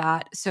 things like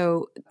that.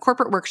 So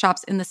corporate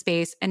workshops in the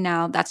space. And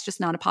now that's just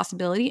not a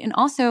possibility. And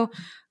also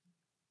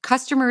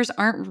customers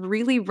aren't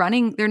really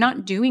they're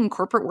not doing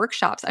corporate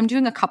workshops. I'm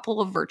doing a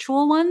couple of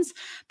virtual ones,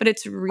 but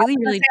it's really,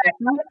 really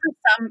different.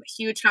 Some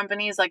huge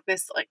companies like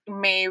this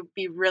may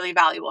be really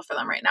valuable for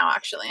them right now,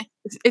 actually.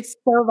 It's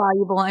so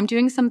valuable. I'm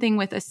doing something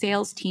with a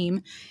sales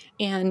team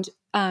and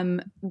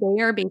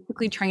they are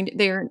basically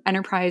they're an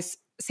enterprise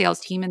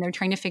sales team and they're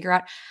trying to figure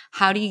out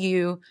how do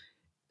you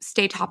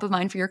stay top of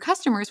mind for your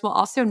customers while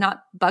also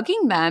not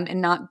bugging them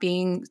and not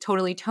being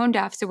totally tone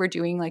deaf. So we're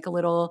doing like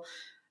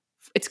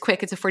it's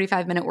quick. It's a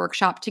 45-minute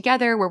workshop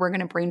together where we're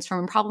going to brainstorm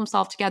and problem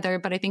solve together.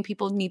 But I think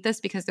people need this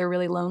because they're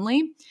really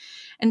lonely.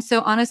 And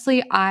so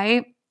honestly,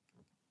 I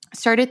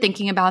started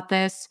thinking about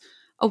this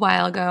a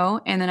while ago.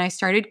 And then I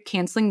started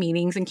canceling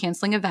meetings and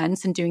canceling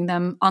events and doing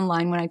them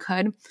online when I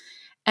could.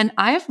 And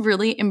I have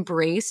really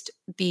embraced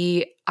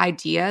the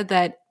idea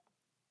that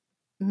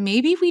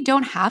maybe we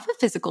don't have a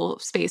physical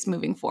space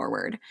moving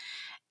forward.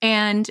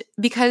 And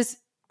because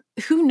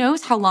who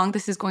knows how long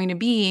this is going to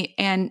be.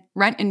 And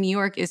rent in New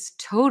York is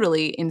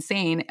totally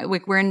insane.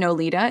 Like we're in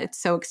Nolita.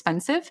 It's so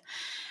expensive.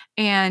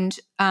 And,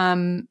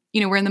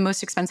 we're in the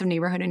most expensive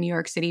neighborhood in New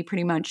York City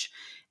pretty much.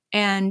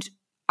 And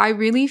I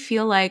really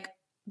feel like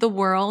the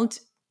world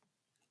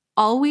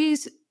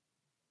always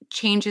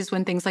changes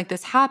when things like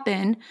this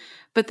happen,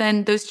 but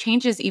then those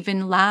changes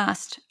even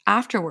last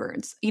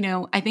afterwards.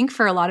 I think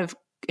for a lot of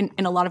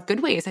in a lot of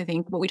good ways. I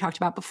think what we talked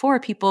about before,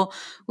 people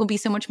will be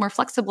so much more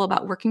flexible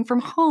about working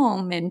from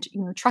home and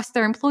trust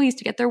their employees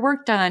to get their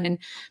work done. And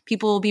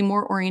people will be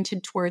more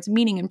oriented towards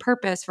meaning and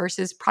purpose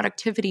versus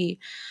productivity.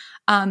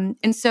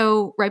 And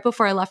so right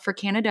before I left for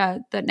Canada,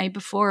 that night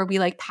before, we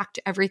packed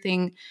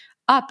everything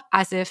up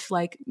as if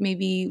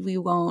maybe we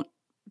won't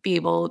be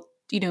able,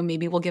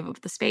 maybe we'll give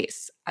up the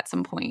space at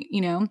some point,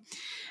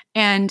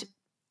 and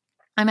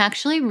I'm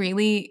actually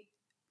really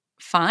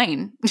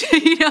fine.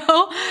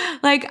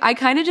 I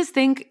kind of just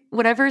think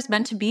whatever is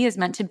meant to be is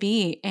meant to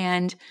be.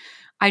 And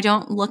I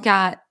don't look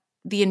at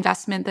the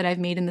investment that I've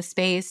made in the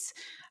space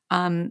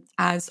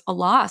as a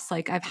loss.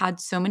 I've had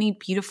so many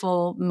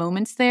beautiful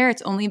moments there.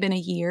 It's only been a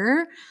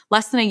year,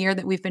 less than a year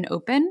that we've been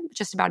open,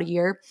 just about a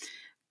year.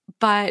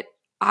 But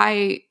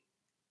I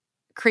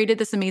created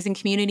this amazing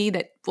community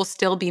that will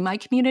still be my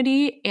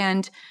community.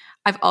 And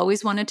I've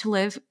always wanted to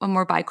live a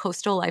more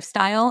bi-coastal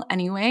lifestyle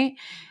anyway.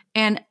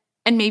 And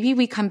maybe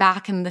we come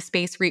back and the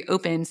space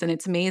reopens and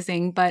it's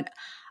amazing. But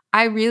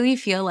I really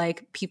feel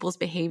like people's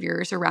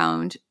behaviors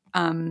around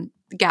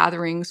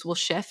gatherings will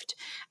shift.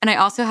 And I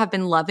also have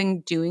been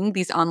loving doing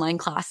these online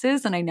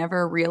classes, and I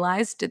never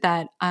realized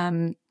that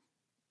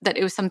that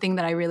it was something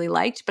that I really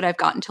liked, but I've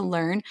gotten to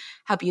learn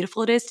how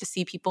beautiful it is to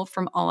see people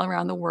from all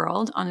around the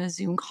world on a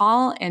Zoom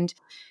call. And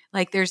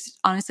like, there's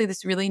honestly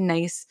this really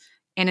nice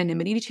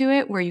anonymity to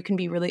it where you can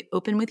be really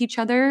open with each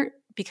other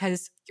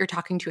because you're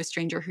talking to a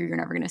stranger who you're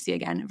never going to see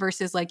again,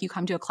 versus like you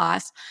come to a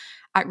class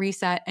at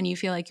Reset and you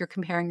feel like you're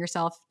comparing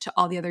yourself to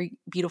all the other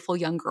beautiful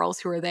young girls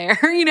who are there,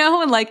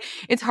 and like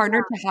it's harder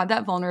to have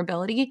that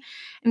vulnerability.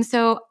 And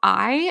so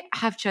I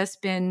have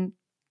just been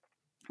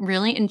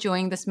really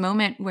enjoying this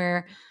moment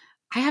where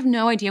I have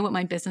no idea what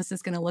my business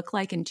is going to look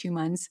like in 2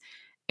 months.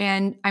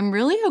 And I'm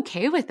really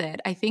okay with it.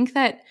 I think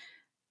that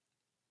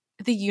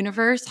the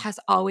universe has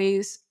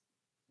always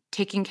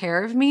taken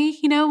care of me.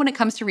 When it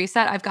comes to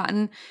Reset, I've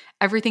gotten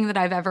everything that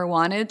I've ever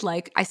wanted.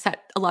 Like, I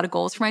set a lot of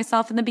goals for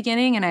myself in the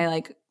beginning and I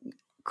like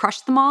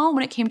crushed them all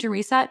when it came to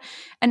Reset.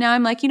 And now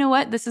I'm like, you know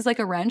what? This is like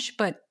a wrench,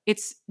 but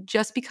it's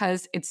just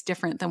because it's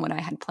different than what I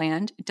had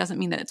planned. It doesn't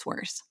mean that it's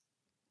worse.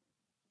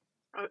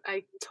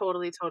 I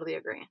totally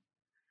agree.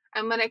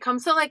 And when it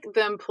comes to like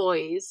the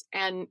employees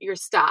and your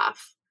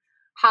staff,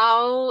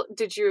 how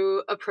did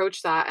you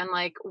approach that? And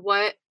like,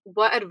 what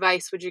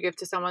advice would you give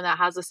to someone that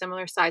has a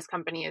similar size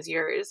company as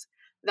yours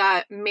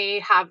that may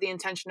have the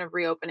intention of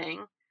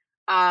reopening?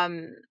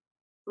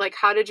 Like,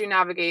 how did you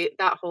navigate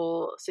that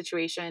whole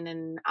situation?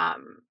 And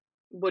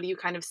what do you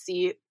kind of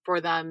see for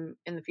them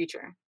in the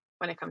future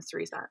when it comes to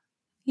Reset?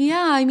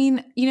 Yeah, I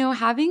mean,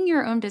 having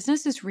your own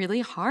business is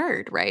really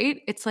hard,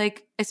 right? It's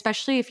like,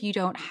 especially if you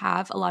don't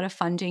have a lot of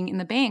funding in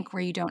the bank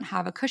where you don't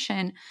have a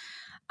cushion.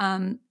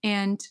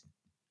 And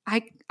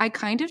I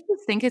kind of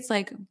just think it's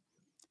like,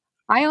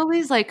 I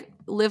always like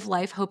live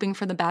life hoping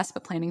for the best,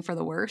 but planning for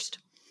the worst.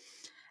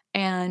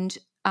 And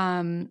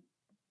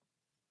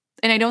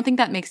I don't think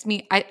that makes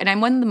me, and I'm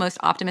one of the most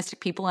optimistic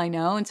people I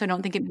know. And so I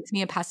don't think it makes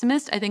me a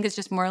pessimist. I think it's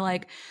just more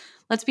like,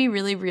 let's be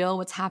really real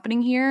what's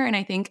happening here. And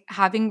I think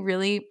having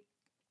really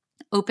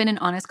open and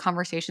honest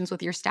conversations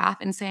with your staff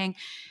and saying,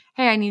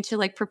 hey, I need to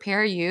like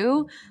prepare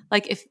you.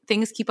 Like, if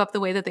things keep up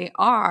the way that they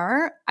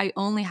are, I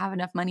only have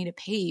enough money to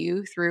pay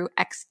you through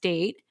X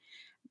date.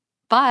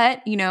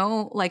 But,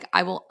 like,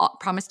 I will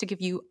promise to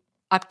give you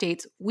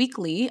updates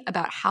weekly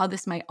about how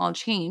this might all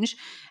change.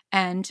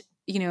 And,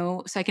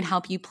 so I can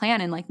help you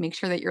plan and like make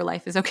sure that your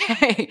life is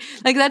okay.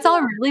 Like, that's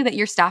all really that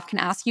your staff can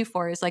ask you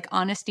for is like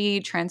honesty,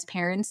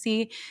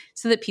 transparency,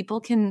 so that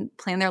people can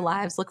plan their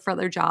lives, look for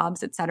other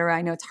jobs, et cetera.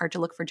 I know it's hard to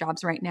look for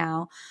jobs right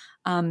now.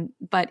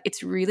 But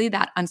it's really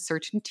that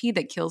uncertainty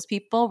that kills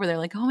people, where they're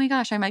like, oh my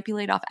gosh, I might be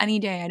laid off any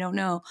day. I don't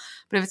know.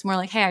 But if it's more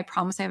like, hey, I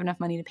promise I have enough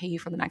money to pay you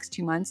for the next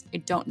 2 months, I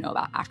don't know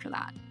about after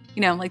that.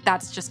 Like,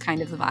 that's just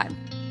kind of the vibe.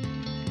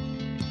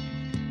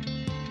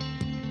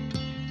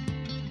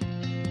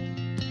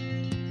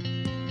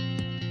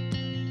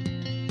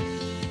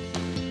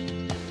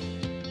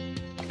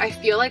 I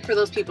feel like for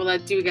those people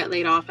that do get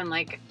laid off, and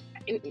like,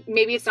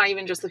 maybe it's not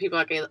even just the people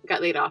that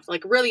get laid off,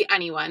 like really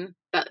anyone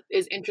that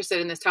is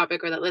interested in this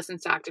topic, or that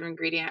listens to Active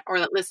Ingredient, or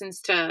that listens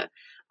to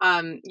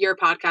your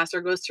podcast, or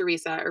goes to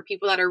Reset, or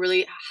people that are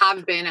really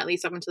have been, at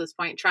least up until this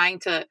point, trying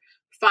to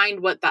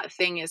find what that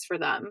thing is for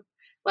them.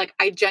 Like,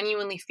 I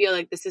genuinely feel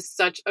like this is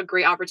such a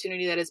great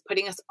opportunity that is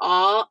putting us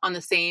all on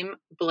the same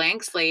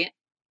blank slate.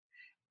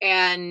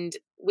 And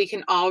we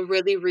can all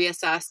really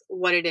reassess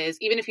what it is,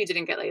 even if you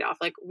didn't get laid off,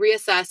 like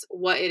reassess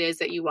what it is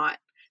that you want.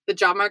 The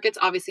job market's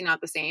obviously not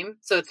the same.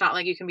 So it's not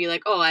like you can be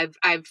like, oh,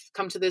 I've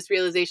come to this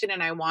realization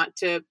and I want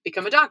to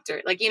become a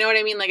doctor. Like, you know what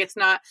I mean? Like, it's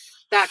not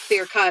that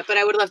clear cut, but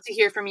I would love to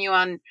hear from you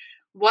on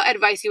what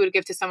advice you would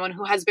give to someone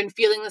who has been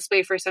feeling this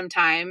way for some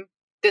time.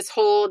 This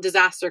whole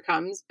disaster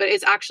comes, but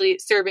it's actually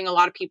serving a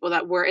lot of people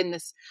that were in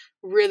this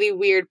really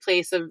weird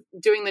place of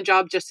doing the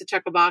job just to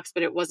check a box,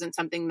 but it wasn't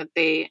something that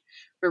they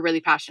were really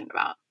passionate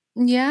about.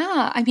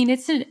 Yeah. I mean,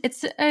 it's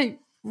a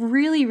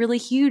really, really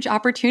huge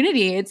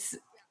opportunity. It's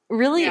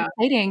really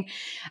exciting.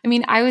 I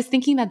mean, I was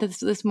thinking about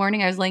this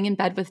morning. I was laying in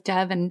bed with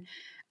Dev, and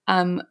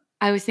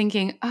I was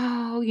thinking,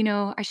 oh,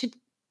 I should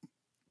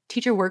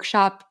teach a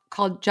workshop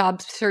called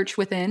Job Search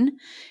Within. And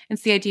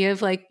it's the idea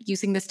of like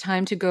using this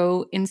time to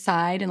go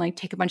inside and like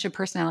take a bunch of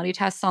personality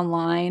tests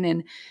online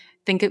and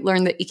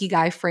learn the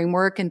Ikigai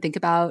framework and think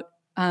about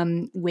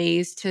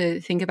ways to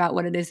think about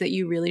what it is that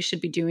you really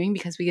should be doing,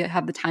 because we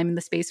have the time and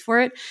the space for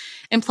it.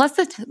 And plus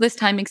this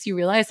time makes you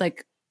realize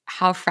like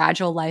how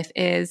fragile life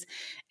is,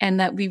 and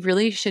that we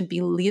really should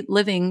be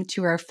living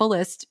to our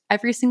fullest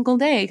every single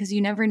day, because you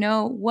never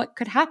know what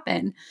could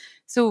happen.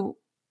 So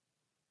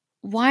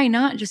why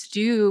not just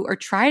do or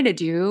try to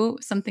do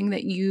something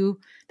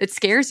that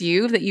scares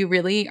you, that you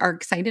really are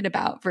excited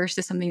about,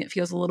 versus something that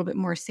feels a little bit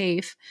more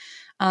safe.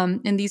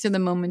 And these are the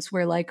moments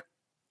where like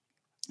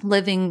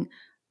living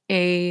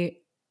a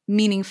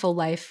meaningful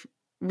life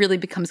really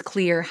becomes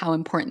clear how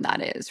important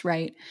that is,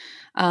 right?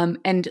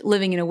 And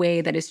living in a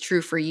way that is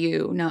true for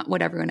you, not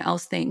what everyone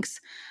else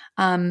thinks.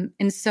 And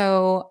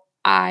so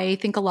I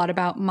think a lot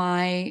about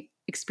my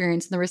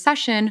experience in the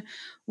recession,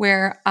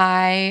 where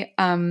I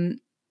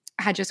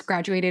had just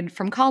graduated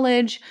from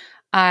college.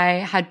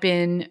 I had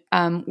been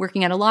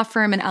working at a law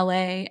firm in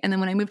LA. And then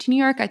when I moved to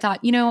New York, I thought,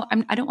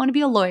 I don't want to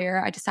be a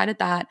lawyer. I decided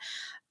that,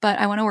 but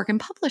I want to work in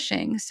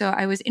publishing. So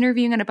I was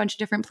interviewing at a bunch of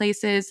different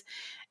places,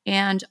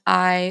 and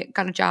I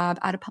got a job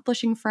at a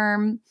publishing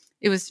firm.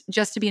 It was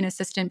just to be an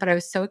assistant, but I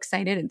was so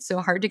excited. It's so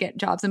hard to get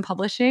jobs in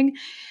publishing.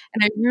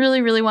 And I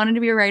really, really wanted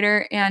to be a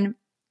writer. And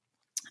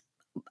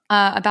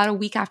about a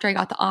week after I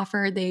got the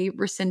offer, they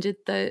rescinded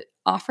the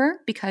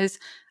offer because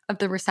of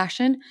the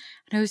recession.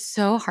 And I was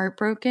so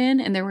heartbroken.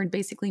 And there were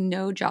basically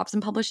no jobs in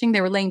publishing.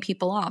 They were laying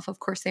people off. Of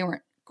course, they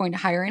weren't going to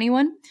hire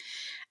anyone.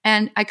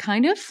 And I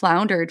kind of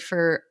floundered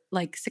for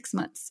like 6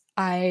 months.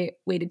 I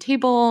waited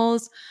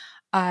tables.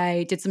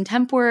 I did some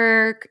temp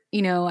work.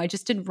 I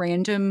just did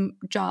random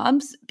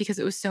jobs because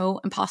it was so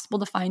impossible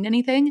to find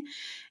anything.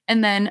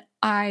 And then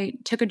I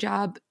took a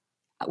job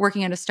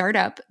working at a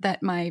startup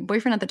that my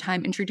boyfriend at the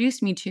time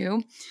introduced me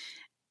to.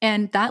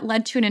 And that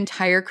led to an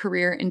entire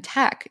career in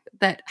tech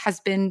that has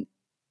been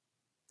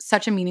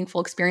such a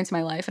meaningful experience in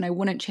my life. And I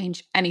wouldn't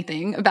change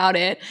anything about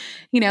it.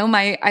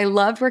 I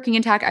loved working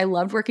in tech. I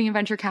loved working in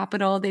venture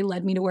capital. They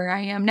led me to where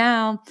I am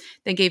now.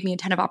 They gave me a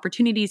ton of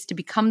opportunities to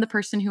become the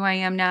person who I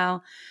am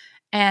now.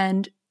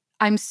 And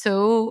I'm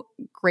so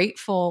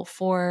grateful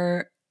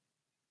for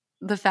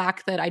the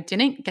fact that I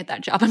didn't get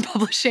that job in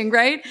publishing,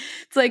 right?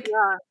 It's like,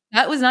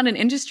 that was not an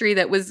industry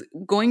that was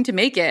going to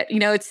make it.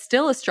 It's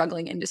still a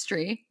struggling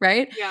industry,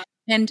 right? Yeah.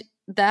 And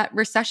that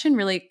recession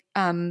really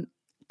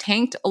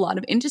tanked a lot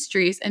of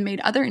industries and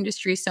made other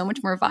industries so much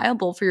more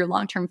viable for your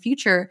long-term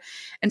future.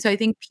 And so I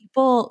think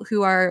people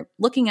who are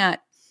looking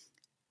at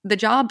the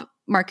job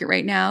market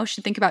right now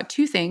should think about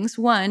two things.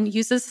 One,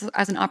 use this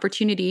as an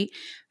opportunity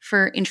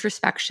for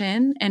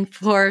introspection and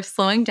for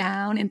slowing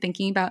down and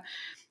thinking about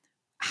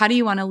how do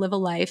you want to live a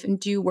life and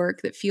do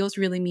work that feels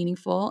really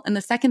meaningful. And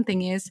the second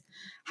thing is,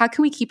 how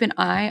can we keep an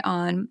eye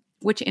on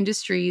which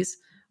industries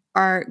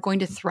are going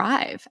to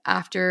thrive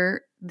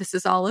after this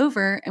is all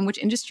over, and which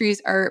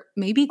industries are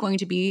maybe going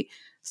to be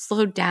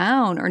slowed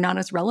down or not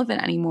as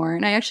relevant anymore.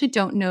 And I actually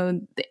don't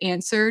know the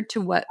answer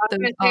to what those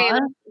are.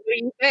 What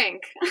do you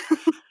think?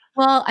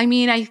 Well,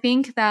 I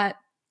think that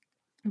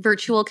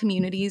virtual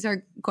communities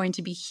are going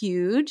to be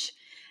huge.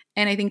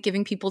 And I think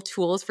giving people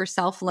tools for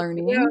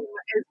self-learning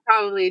is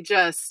probably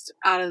just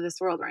out of this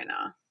world right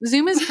now.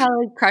 Zoom is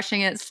probably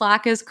crushing it.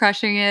 Slack is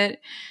crushing it.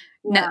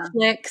 Yeah.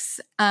 Netflix,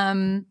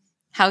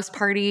 House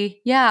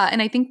Party. Yeah.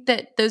 And I think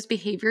that those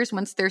behaviors,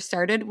 once they're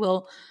started,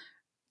 will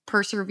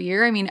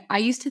persevere. I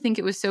used to think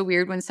it was so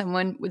weird when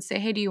someone would say,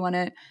 hey, do you want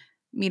to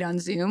meet on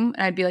Zoom?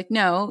 And I'd be like,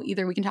 no,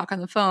 either we can talk on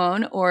the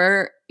phone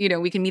or,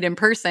 we can meet in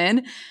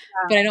person,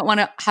 but I don't want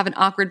to have an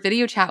awkward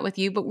video chat with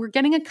you. But we're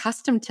getting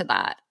accustomed to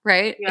that,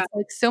 right? Yeah. It's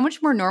like so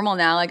much more normal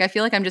now. Like I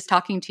feel like I'm just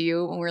talking to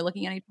you when we're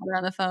looking at each other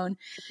on the phone.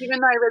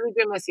 Even though I really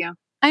do miss you.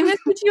 I miss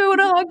you. I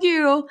want to hug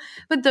you.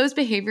 But those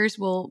behaviors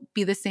will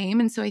be the same.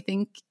 And so I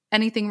think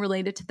anything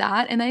related to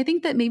that. And I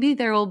think that maybe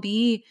there will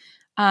be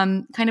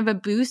kind of a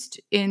boost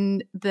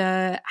in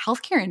the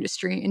healthcare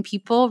industry and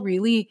people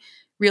really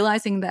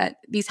realizing that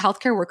these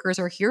healthcare workers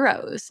are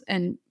heroes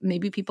and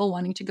maybe people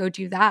wanting to go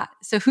do that.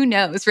 So who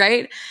knows,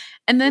 right?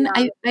 And then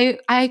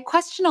I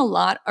question a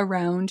lot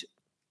around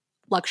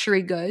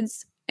luxury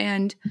goods.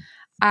 And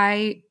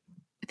I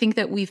think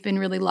that we've been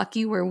really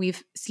lucky where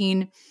we've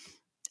seen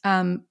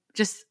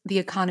just the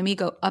economy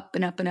go up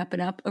and up and up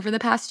and up over the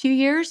past few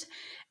years.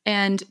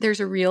 And there's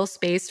a real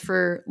space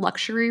for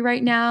luxury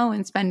right now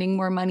and spending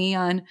more money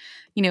on,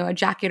 a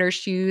jacket or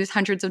shoes,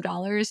 hundreds of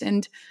dollars.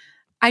 And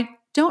I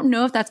don't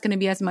know if that's going to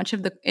be as much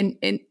of the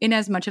in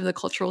as much of the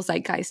cultural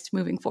zeitgeist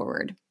moving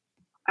forward.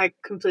 I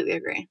completely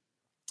agree.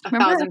 1,000%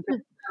 everything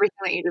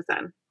that you just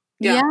said.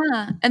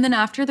 Yeah. And then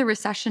after the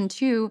recession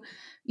too,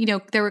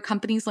 there were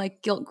companies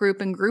like Gilt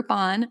Group and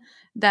Groupon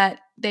that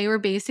they were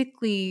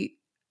basically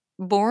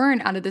born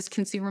out of this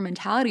consumer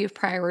mentality of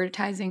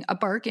prioritizing a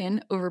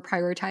bargain over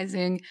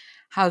prioritizing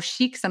how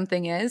chic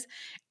something is.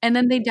 And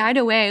then they died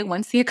away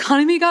once the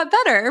economy got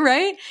better,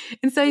 right?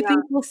 And so I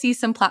think we'll see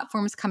some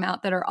platforms come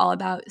out that are all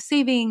about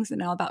savings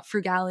and all about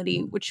frugality,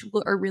 which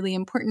are really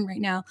important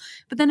right now.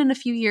 But then in a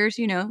few years,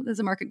 as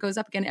the market goes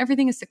up again,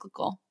 everything is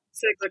cyclical.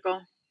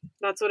 Cyclical.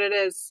 That's what it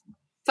is.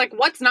 It's like,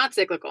 what's not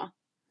cyclical?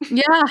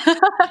 Yeah.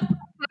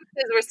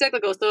 We're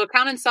cyclical. So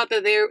accountants thought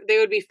that they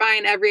would be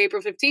fine every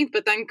April 15th,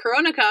 but then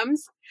Corona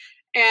comes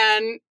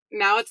and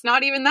now it's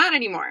not even that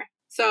anymore.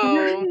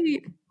 So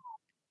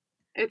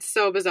It's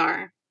so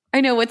bizarre. I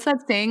know. What's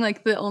that saying?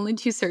 Like the only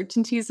two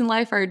certainties in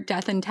life are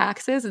death and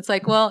taxes. It's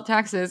like, well,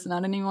 taxes,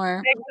 not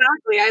anymore.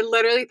 Exactly. I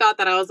literally thought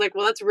that. I was like,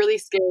 well, that's really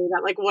scary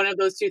that like one of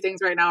those two things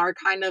right now are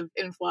kind of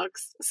in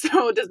flux.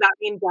 So does that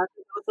mean death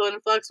is also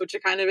in flux, which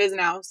it kind of is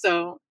now?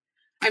 So,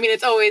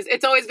 it's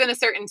always been a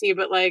certainty,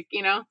 but like,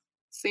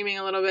 seeming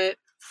a little bit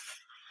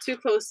too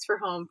close for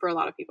home for a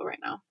lot of people right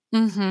now.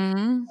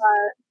 Mm-hmm.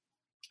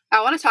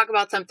 I want to talk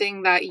about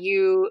something that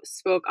you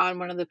spoke on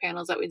one of the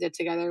panels that we did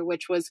together,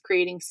 which was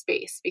creating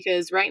space,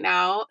 because right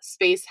now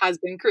space has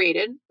been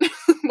created,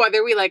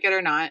 whether we like it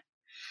or not.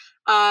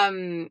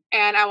 And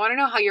I want to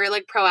know how you're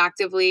like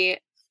proactively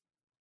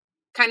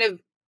kind of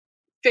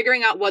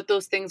figuring out what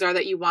those things are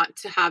that you want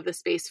to have the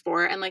space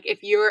for. And like,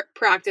 if you're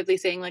proactively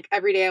saying like,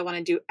 every day I want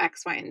to do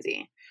X, Y, and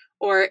Z,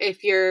 or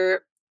if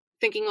you're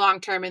thinking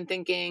long-term and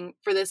thinking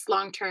for this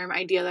long-term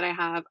idea that I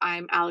have,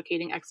 I'm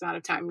allocating X amount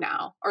of time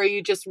now, or are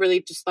you just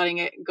really just letting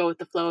it go with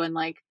the flow and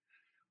like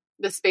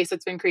the space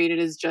that's been created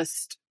is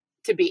just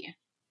to be?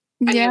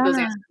 Any of those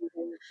Yeah.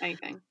 answers,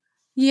 anything?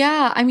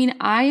 Yeah. I mean,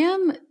 I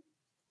am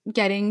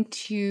getting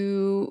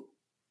to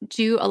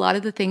do a lot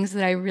of the things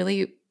that I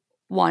really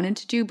wanted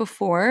to do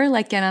before,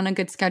 like get on a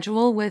good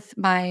schedule with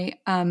my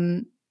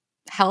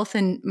health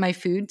and my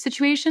food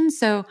situation.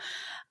 So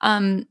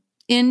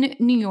in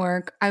New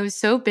York, I was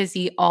so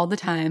busy all the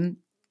time.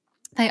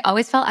 I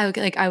always felt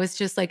I was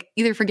just like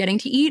either forgetting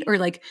to eat or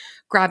like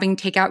grabbing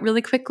takeout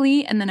really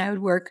quickly. And then I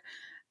would work,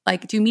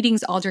 like do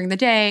meetings all during the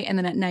day. And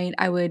then at night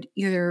I would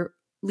either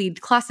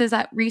lead classes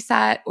at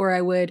Reset or I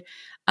would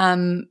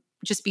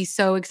just be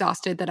so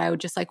exhausted that I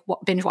would just like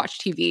binge watch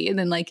TV and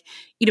then like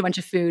eat a bunch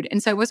of food.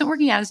 And so I wasn't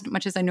working out as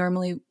much as I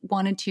normally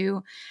wanted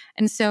to.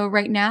 And so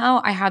right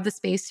now I have the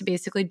space to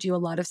basically do a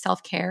lot of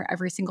self-care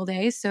every single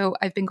day. So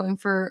I've been going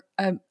for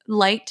a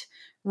light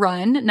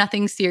run,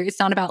 nothing serious.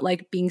 It's not about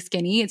like being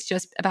skinny. It's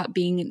just about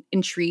being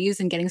in trees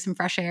and getting some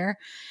fresh air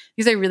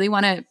because I really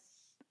want to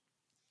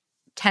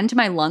tend to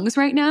my lungs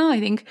right now. I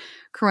think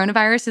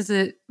coronavirus is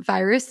a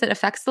virus that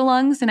affects the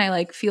lungs and I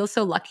like feel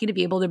so lucky to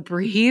be able to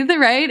breathe,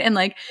 right? And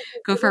like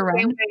go for a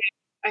run.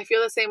 I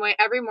feel the same way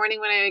every morning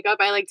when I wake up.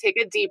 I like take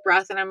a deep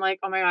breath and I'm like,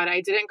 oh my God, I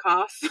didn't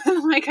cough.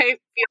 Like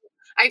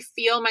I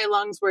feel my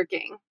lungs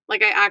working.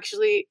 Like I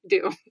actually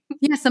do.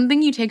 Yeah,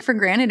 something you take for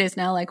granted is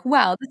now like,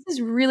 wow, this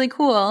is really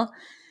cool.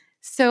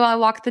 So I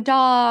walk the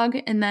dog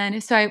and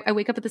then I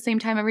wake up at the same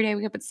time every day. I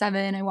wake up at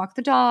 7. I walk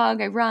the dog,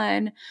 I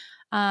run.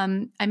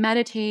 I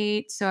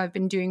meditate. So I've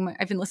been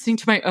listening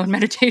to my own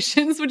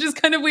meditations, which is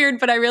kind of weird,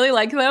 but I really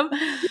like them.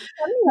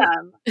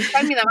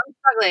 Send me them. I'm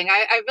struggling.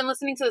 I've been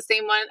listening to the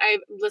same one.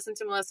 I've listened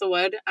to Melissa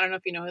Wood. I don't know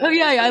if you know her. Oh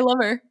yeah, I love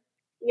her.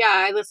 Yeah,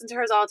 I listen to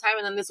hers all the time.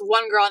 And then this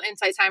one girl on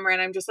Insight Timer,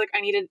 and I'm just like,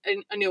 I needed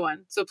a new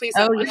one. So please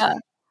send one. Yeah.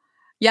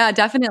 Yeah,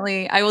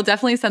 definitely. I will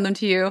definitely send them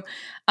to you.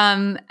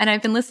 And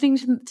I've been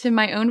listening to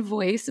my own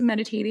voice,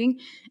 meditating,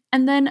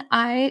 and then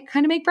I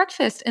kind of make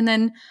breakfast, and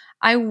then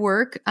I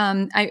work.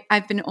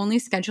 I've been only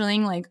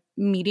scheduling like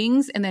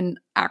meetings and then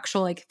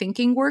actual like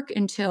thinking work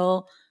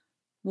until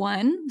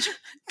 1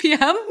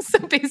 p.m. So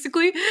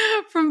basically,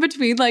 from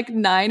between like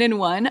 9 and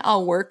 1,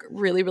 I'll work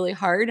really, really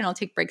hard, and I'll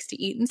take breaks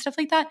to eat and stuff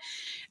like that.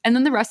 And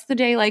then the rest of the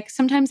day, like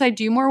sometimes I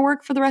do more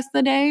work for the rest of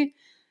the day.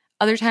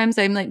 Other times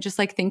I'm like just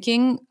like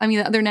thinking. I mean,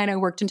 the other night I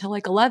worked until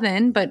like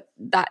 11, but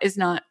that is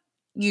not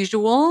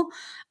usual.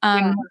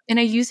 And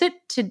I use it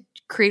to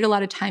create a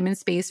lot of time and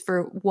space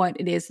for what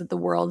it is that the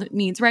world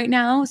needs right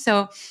now.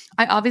 So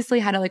I obviously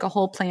had like a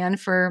whole plan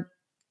for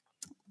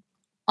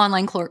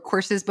online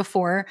courses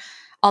before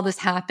all this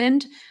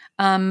happened.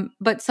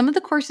 But some of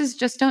the courses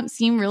just don't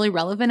seem really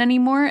relevant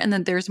anymore. And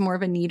then there's more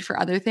of a need for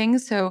other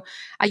things. So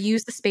I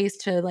use the space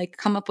to like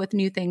come up with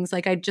new things.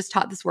 Like I just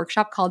taught this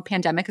workshop called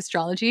Pandemic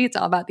Astrology. It's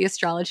all about the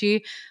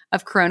astrology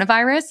of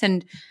coronavirus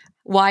and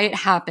why it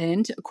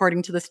happened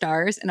according to the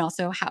stars, and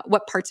also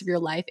what parts of your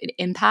life it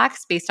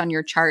impacts based on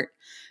your chart.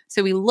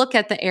 So we look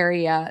at the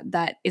area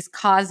that is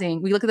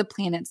we look at the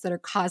planets that are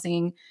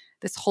causing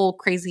this whole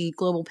crazy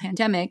global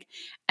pandemic.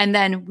 And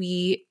then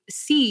we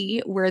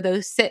see where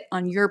those sit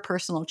on your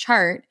personal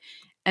chart.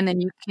 And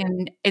then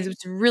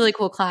it's a really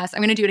cool class.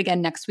 I'm going to do it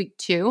again next week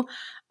too,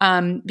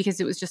 because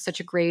it was just such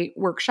a great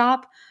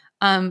workshop.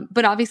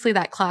 But obviously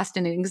that class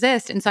didn't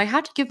exist. And so I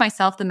had to give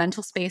myself the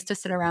mental space to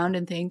sit around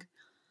and think,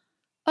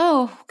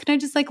 oh, can I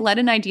just like let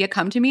an idea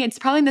come to me? It's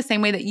probably in the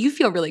same way that you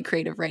feel really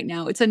creative right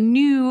now. It's a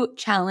new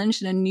challenge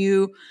and a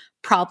new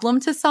problem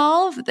to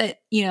solve that,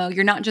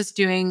 you're not just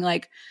doing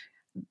like,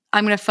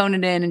 I'm going to phone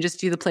it in and just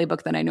do the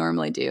playbook that I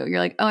normally do. You're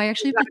like, oh, I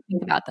actually have to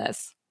think about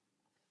this.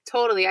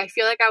 Totally. I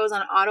feel like I was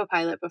on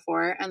autopilot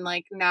before. And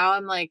like now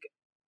I'm like,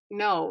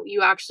 no,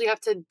 you actually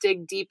have to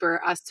dig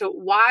deeper as to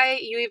why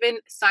you even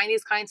sign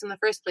these clients in the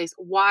first place.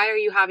 Why are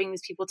you having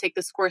these people take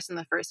this course in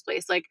the first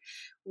place? Like,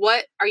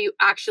 what are you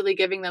actually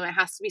giving them? It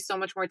has to be so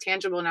much more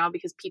tangible now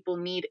because people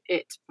need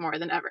it more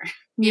than ever.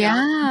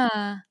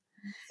 Yeah.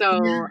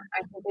 So yeah.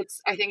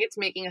 I think it's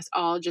making us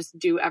all just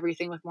do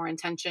everything with more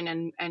intention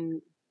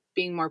and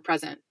being more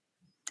present.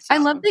 So. I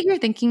love that you're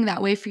thinking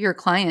that way for your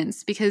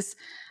clients because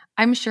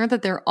I'm sure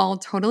that they're all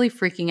totally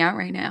freaking out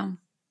right now.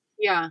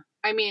 Yeah.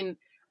 I mean,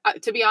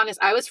 to be honest,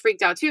 I was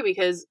freaked out too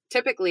because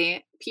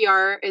typically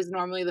PR is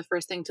normally the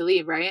first thing to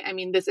leave, right? I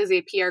mean, this is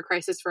a PR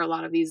crisis for a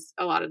lot of these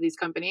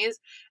companies,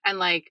 and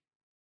like,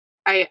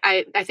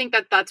 I think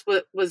that's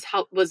what was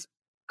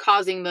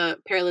causing the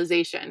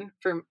paralyzation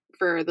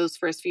for those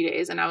first few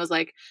days, and I was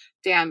like,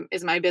 damn,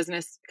 is my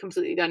business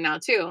completely done now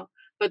too?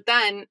 But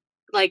then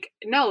like,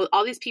 no,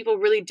 all these people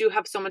really do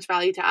have so much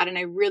value to add. And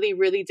I really,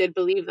 really did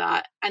believe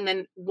that. And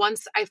then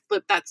once I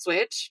flipped that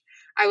switch,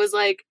 I was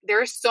like,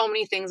 there are so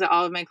many things that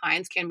all of my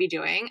clients can be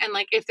doing. And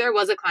like, if there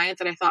was a client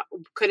that I thought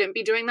couldn't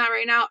be doing that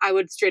right now, I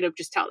would straight up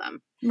just tell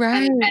them.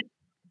 Right.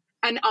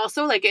 And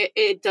also like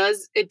it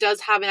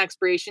does have an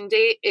expiration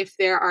date if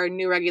there are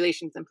new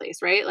regulations in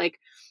place, right? Like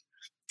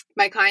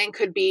my client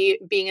could be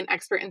being an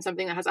expert in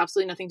something that has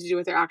absolutely nothing to do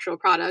with their actual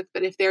product.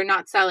 But if they're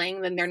not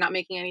selling, then they're not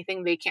making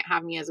anything. They can't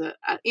have me as a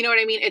you know what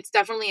I mean? It's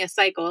definitely a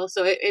cycle.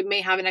 So it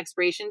may have an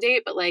expiration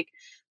date, but like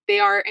they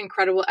are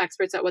incredible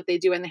experts at what they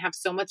do. And they have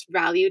so much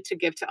value to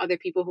give to other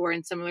people who are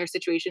in similar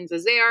situations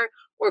as they are,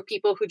 or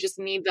people who just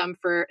need them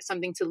for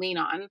something to lean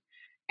on.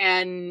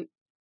 And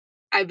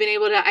I've been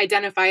able to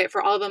identify it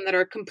for all of them that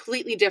are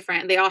completely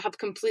different. They all have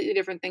completely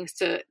different things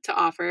to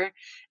offer.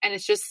 And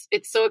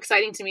it's so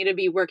exciting to me to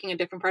be working a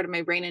different part of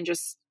my brain and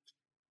just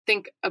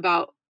think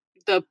about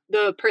the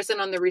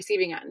person on the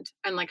receiving end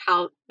and like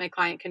how my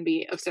client can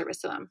be of service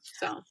to them.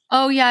 So,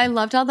 oh yeah, I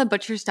loved all the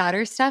Butcher's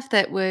Daughter stuff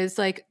that was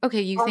like,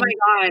 okay, you oh think,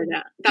 my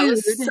God, that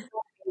was so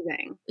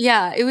amazing.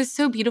 Yeah, it was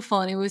so beautiful.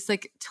 And it was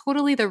like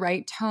totally the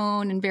right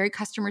tone and very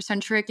customer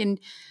centric. And,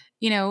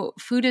 you know,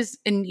 food is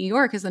in New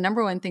York is the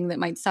number one thing that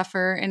might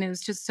suffer. And it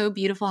was just so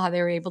beautiful how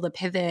they were able to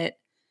pivot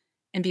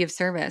and be of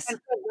service.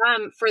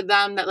 And for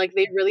them that like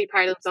they really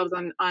pride themselves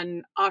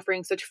on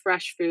offering such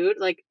fresh food.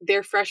 Like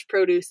their fresh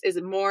produce is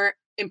more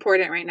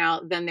important right now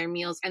than their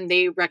meals. And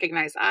they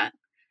recognize that.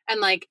 And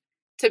like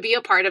to be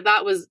a part of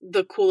that was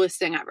the coolest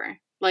thing ever.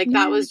 Like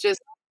that was just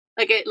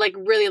like, it like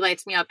really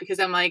lights me up because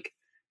I'm like,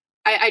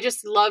 I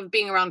just love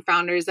being around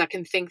founders that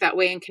can think that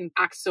way and can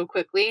act so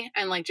quickly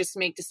and like just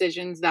make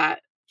decisions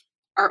that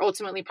are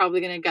ultimately probably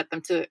going to get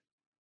them to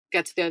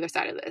get to the other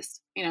side of this,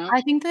 you know?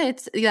 I think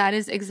that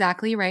is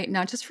exactly right.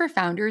 Not just for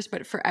founders,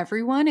 but for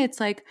everyone. It's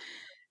like,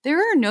 there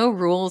are no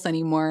rules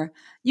anymore.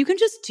 You can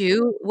just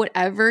do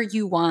whatever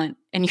you want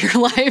in your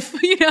life.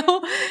 You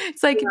know,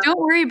 it's like, don't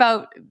worry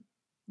about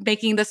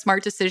making the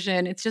smart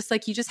decision. It's just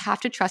like, you just have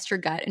to trust your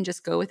gut and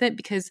just go with it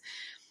because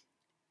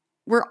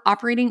we're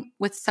operating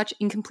with such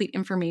incomplete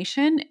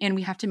information and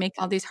we have to make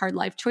all these hard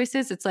life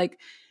choices. It's like,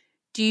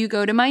 do you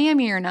go to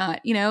Miami or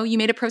not? You know, you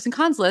made a pros and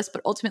cons list,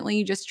 but ultimately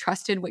you just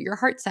trusted what your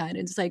heart said.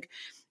 It's like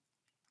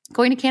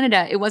going to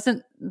Canada. It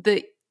wasn't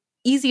the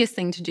easiest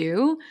thing to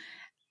do,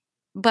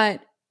 but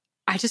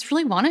I just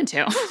really wanted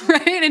to,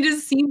 right? And it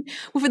just seemed,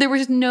 well, there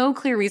was no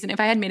clear reason. If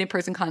I had made a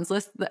pros and cons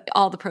list,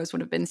 all the pros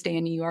would have been stay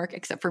in New York,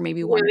 except for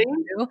maybe one or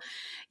two.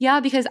 Yeah,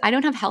 because I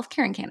don't have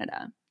healthcare in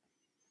Canada,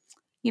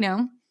 you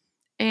know?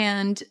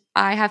 And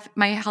I have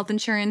my health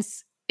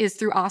insurance is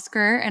through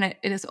Oscar and it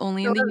is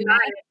only in the US.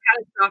 It's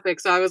catastrophic.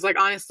 So I was like,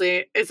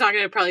 honestly, it's not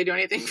going to probably do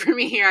anything for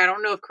me here. I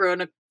don't know if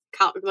Corona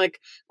like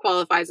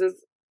qualifies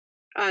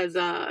as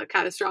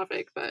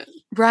catastrophic, but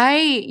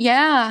right.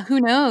 Yeah.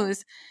 Who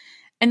knows?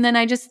 And then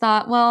I just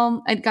thought,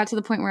 well, I got to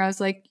the point where I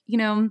was like, you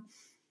know,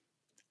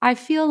 I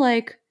feel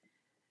like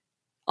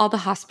all the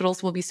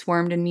hospitals will be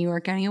swarmed in New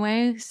York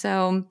anyway.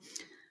 So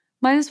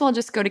might as well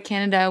just go to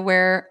Canada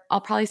where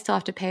I'll probably still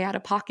have to pay out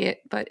of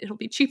pocket, but it'll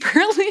be cheaper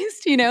at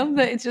least, you know,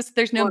 but it's just,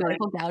 there's no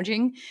medical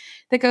gouging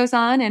that goes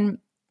on. And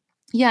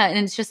yeah. And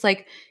it's just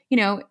like, you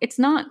know, it's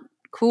not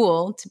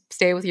cool to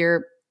stay with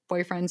your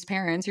boyfriend's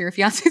parents or your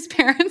fiance's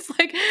parents.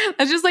 Like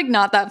that's just like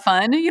not that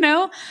fun, you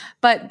know,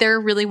 but they're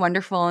really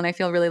wonderful. And I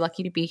feel really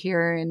lucky to be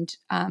here. And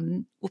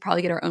we'll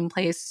probably get our own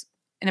place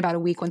in about a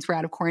week once we're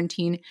out of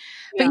quarantine.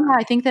 But yeah,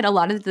 I think that a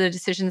lot of the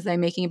decisions that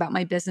I'm making about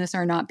my business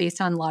are not based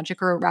on logic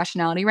or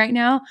rationality right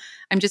now.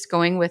 I'm just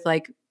going with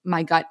like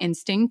my gut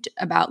instinct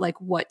about like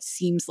what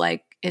seems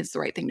like is the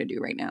right thing to do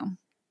right now.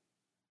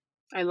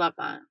 I love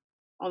that.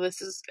 Well,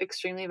 this is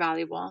extremely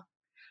valuable.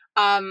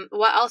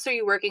 What else are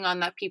you working on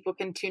that people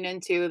can tune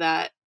into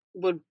that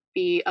would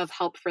be of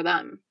help for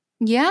them?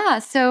 Yeah.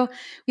 So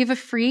we have a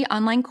free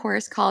online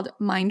course called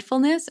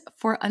Mindfulness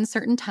for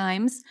Uncertain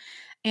Times.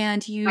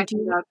 And you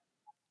do.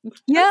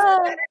 Yeah.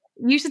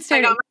 You should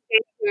start. I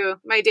got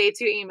my day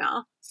two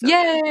email. So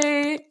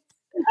yay.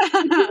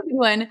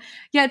 One.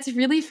 Yeah. It's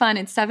really fun.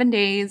 It's 7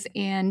 days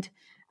and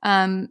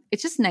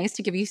it's just nice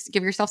to give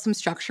yourself some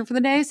structure for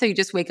the day. So you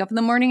just wake up in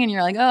the morning and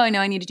you're like, oh, I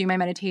know I need to do my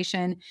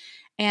meditation.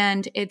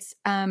 And it's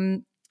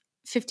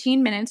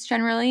 15 minutes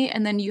generally.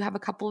 And then you have a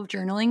couple of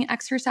journaling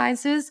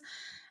exercises.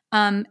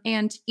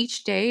 And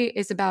each day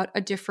is about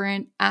a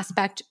different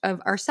aspect of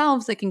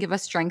ourselves that can give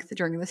us strength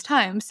during this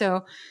time.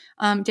 So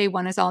day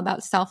one is all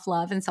about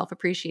self-love and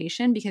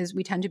self-appreciation because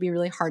we tend to be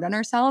really hard on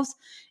ourselves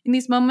in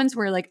these moments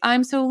where like,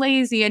 I'm so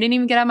lazy. I didn't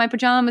even get out of my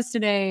pajamas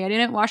today. I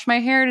didn't wash my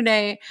hair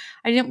today.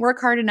 I didn't work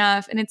hard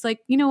enough. And it's like,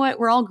 you know what?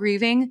 We're all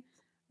grieving.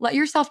 Let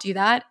yourself do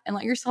that and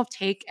let yourself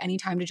take any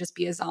time to just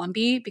be a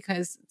zombie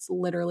because it's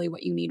literally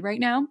what you need right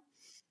now.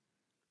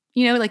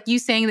 You know, like you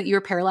saying that you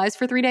were paralyzed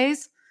for 3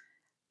 days.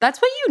 That's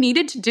what you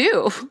needed to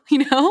do, you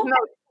know? No,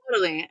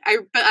 totally.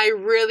 But I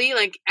really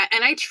like,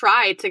 and I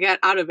tried to get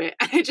out of it.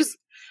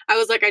 I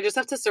was like, I just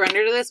have to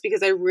surrender to this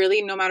because I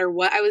really, no matter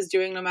what I was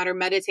doing, no matter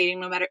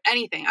meditating, no matter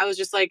anything, I was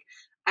just like,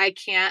 I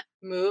can't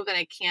move and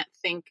I can't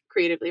think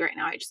creatively right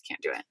now. I just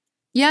can't do it.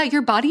 Yeah,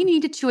 your body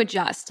needed to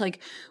adjust.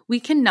 Like, we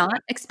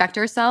cannot expect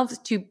ourselves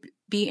to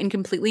be in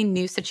completely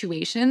new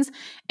situations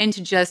and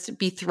to just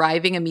be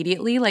thriving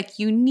immediately. Like,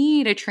 you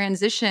need a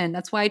transition.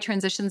 That's why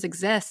transitions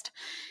exist.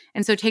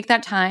 And so take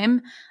that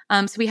time.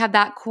 So we have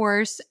that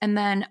course, and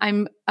then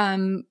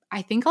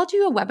I think I'll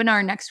do a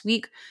webinar next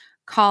week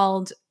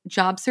called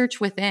Job Search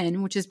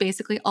Within, which is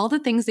basically all the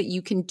things that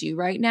you can do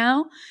right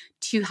now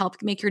to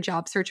help make your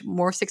job search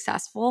more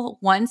successful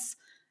once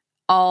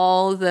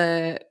all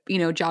the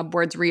job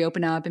boards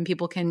reopen up and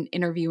people can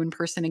interview in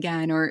person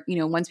again, or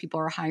once people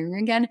are hiring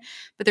again.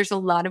 But there's a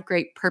lot of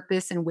great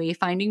purpose and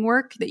wayfinding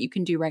work that you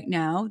can do right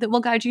now that will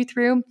guide you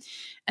through.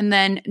 And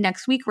then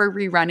next week we're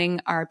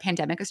rerunning our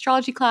pandemic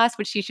astrology class,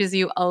 which teaches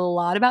you a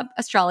lot about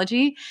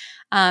astrology,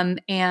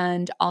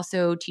 and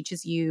also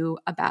teaches you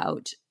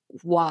about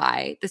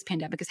why this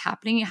pandemic is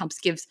happening. It helps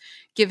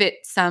give it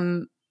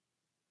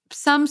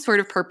some sort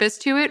of purpose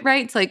to it,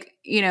 right? It's like,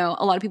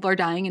 a lot of people are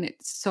dying and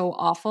it's so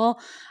awful,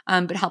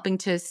 but helping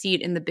to see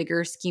it in the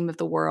bigger scheme of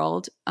the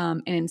world,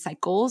 and in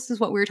cycles is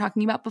what we were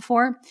talking about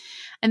before.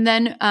 And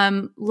then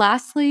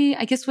lastly,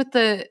 I guess with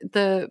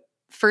the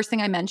first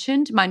thing I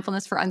mentioned,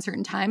 mindfulness for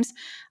uncertain times,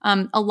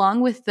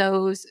 along with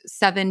those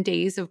 7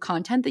 days of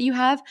content that you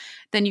have,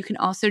 then you can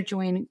also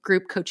join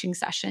group coaching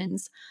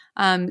sessions.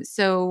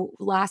 So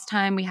last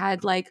time we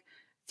had like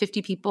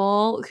 50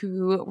 people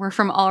who were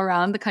from all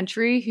around the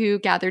country who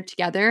gathered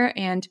together,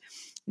 and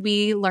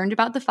we learned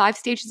about the 5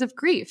 stages of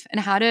grief and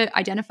how to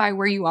identify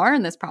where you are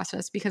in this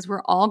process, because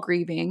we're all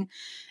grieving,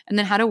 and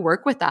then how to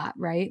work with that,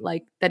 right?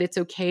 Like, that it's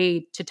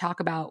okay to talk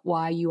about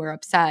why you are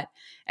upset.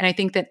 And I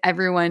think that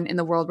everyone in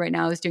the world right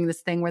now is doing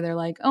this thing where they're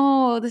like,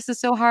 oh, this is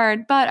so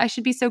hard, but I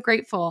should be so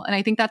grateful. And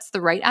I think that's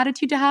the right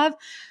attitude to have.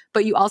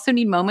 But you also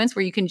need moments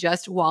where you can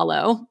just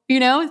wallow,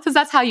 because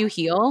that's how you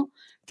heal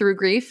through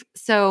grief.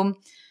 So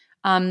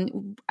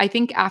I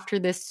think after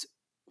this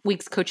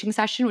week's coaching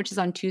session, which is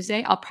on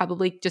Tuesday, I'll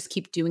probably just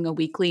keep doing a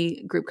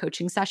weekly group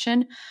coaching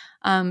session.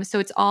 So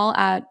it's all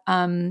at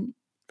on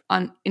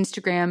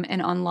Instagram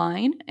and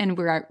online, and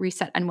we're at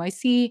Reset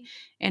NYC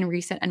and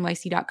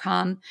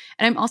resetnyc.com.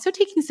 And I'm also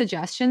taking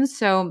suggestions.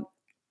 So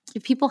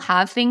if people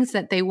have things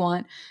that they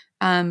want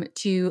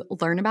to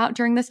learn about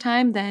during this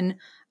time, then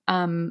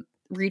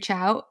reach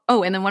out.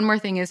 Oh, and then one more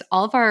thing is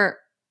all of our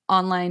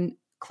online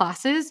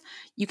classes,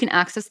 you can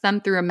access them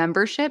through a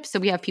membership. So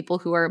we have people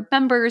who are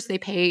members, they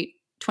pay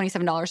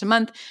 $27 a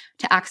month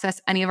to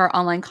access any of our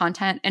online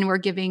content. And we're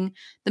giving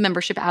the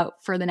membership out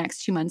for the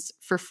next 2 months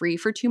for free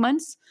for 2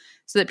 months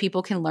so that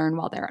people can learn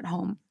while they're at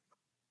home.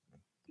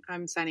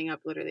 I'm signing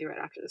up literally right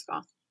after this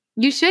call.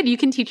 You should. You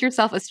can teach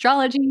yourself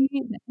astrology,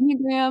 the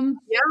Enneagram.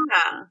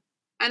 Yeah.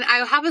 And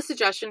I have a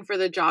suggestion for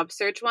the job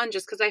search one,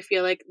 just because I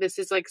feel like this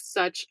is like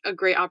such a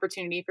great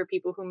opportunity for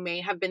people who may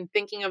have been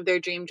thinking of their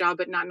dream job,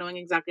 but not knowing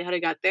exactly how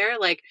to get there.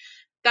 Like,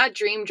 that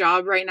dream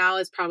job right now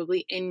is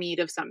probably in need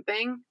of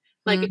something.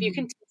 Like, if you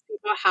can teach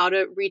people how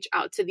to reach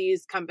out to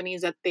these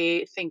companies that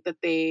they think that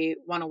they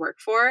want to work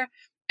for,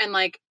 and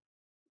like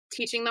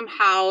teaching them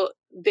how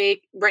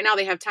right now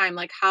they have time,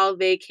 like how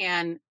they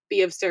can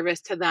be of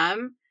service to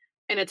them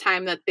in a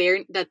time that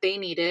they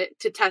need it,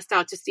 to test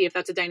out to see if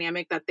that's a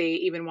dynamic that they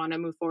even want to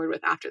move forward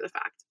with after the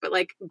fact. But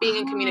like being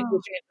in communication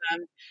with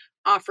them,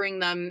 offering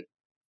them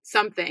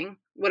something,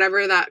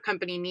 whatever that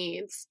company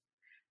needs,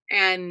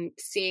 and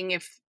seeing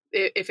if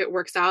it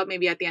works out,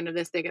 maybe at the end of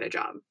this, they get a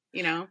job,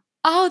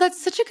 Oh,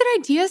 that's such a good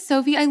idea,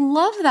 Sophie. I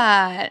love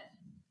that.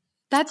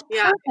 That's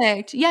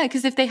perfect. Yeah,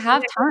 because if they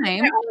have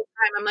time. All the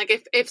time. I'm like,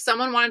 if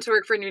someone wanted to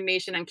work for New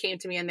Nation and came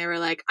to me and they were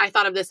like, I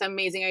thought of this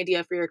amazing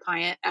idea for your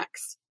client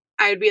X,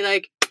 I would be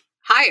like,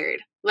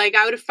 hired. Like,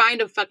 I would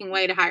find a fucking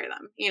way to hire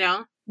them,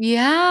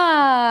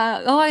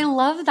 Yeah. Oh, I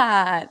love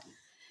that.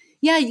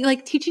 Yeah,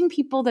 like teaching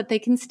people that they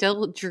can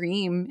still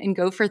dream and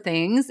go for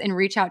things and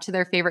reach out to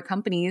their favorite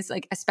companies,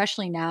 like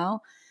especially now,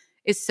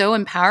 is so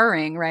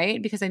empowering,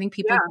 right? Because I think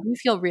people do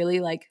feel really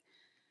like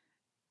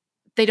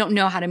they don't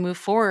know how to move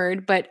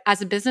forward. But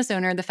as a business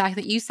owner, the fact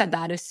that you said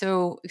that is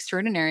so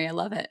extraordinary. I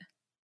love it.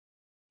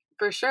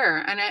 For sure.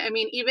 And I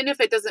mean, even if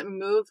it doesn't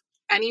move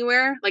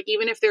anywhere, like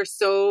even if they're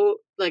so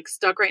like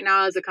stuck right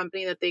now as a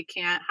company that they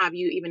can't have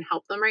you even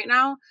help them right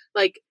now,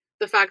 like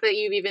the fact that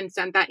you've even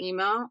sent that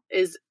email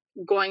is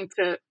going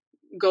to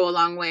go a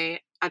long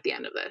way at the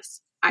end of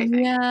this, I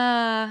think.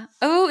 Yeah.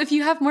 Oh, if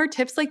you have more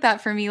tips like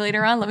that for me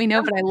later on, let me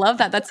know. But I love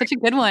that. That's such a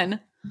good one.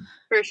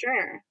 For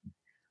sure.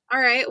 All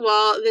right.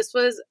 Well, this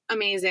was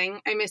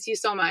amazing. I miss you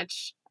so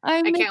much.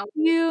 I can't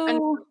wait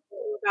you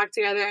back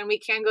together, and we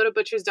can go to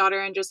Butcher's Daughter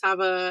and just have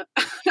an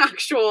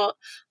actual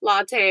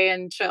latte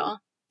and chill.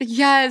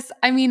 Yes.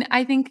 I mean,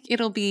 I think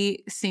it'll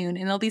be soon,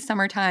 and it'll be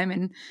summertime,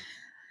 and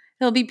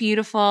it'll be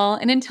beautiful.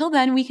 And until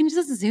then, we can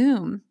just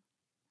Zoom.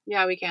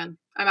 Yeah, we can.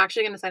 I'm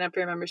actually going to sign up for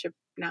your membership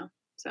now.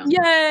 So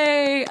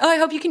yay. Oh, I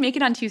hope you can make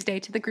it on Tuesday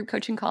to the group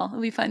coaching call.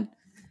 It'll be fun.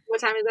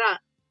 What time is that?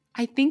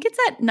 I think it's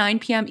at 9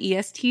 p.m.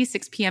 EST,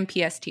 6 p.m.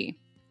 PST.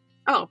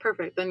 Oh,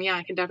 perfect. Then yeah,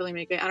 I can definitely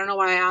make it. I don't know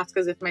why I asked,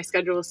 because if my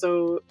schedule is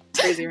so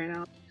crazy right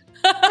now.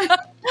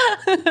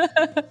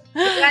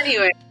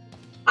 Anyway,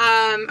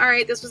 all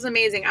right, this was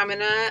amazing. I'm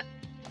gonna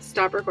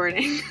stop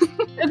recording.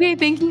 Okay,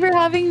 thank you for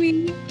having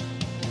me.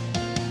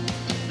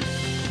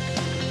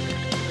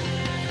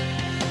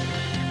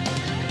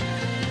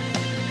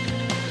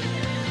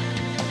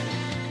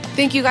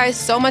 Thank you guys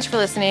so much for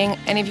listening.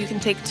 And if you can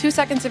take 2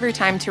 seconds of your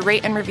time to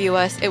rate and review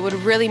us, it would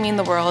really mean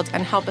the world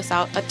and help us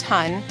out a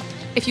ton.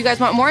 If you guys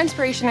want more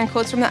inspiration and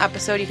quotes from the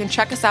episode, you can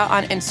check us out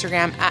on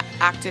Instagram at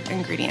Active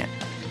Ingredient.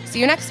 See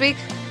you next week.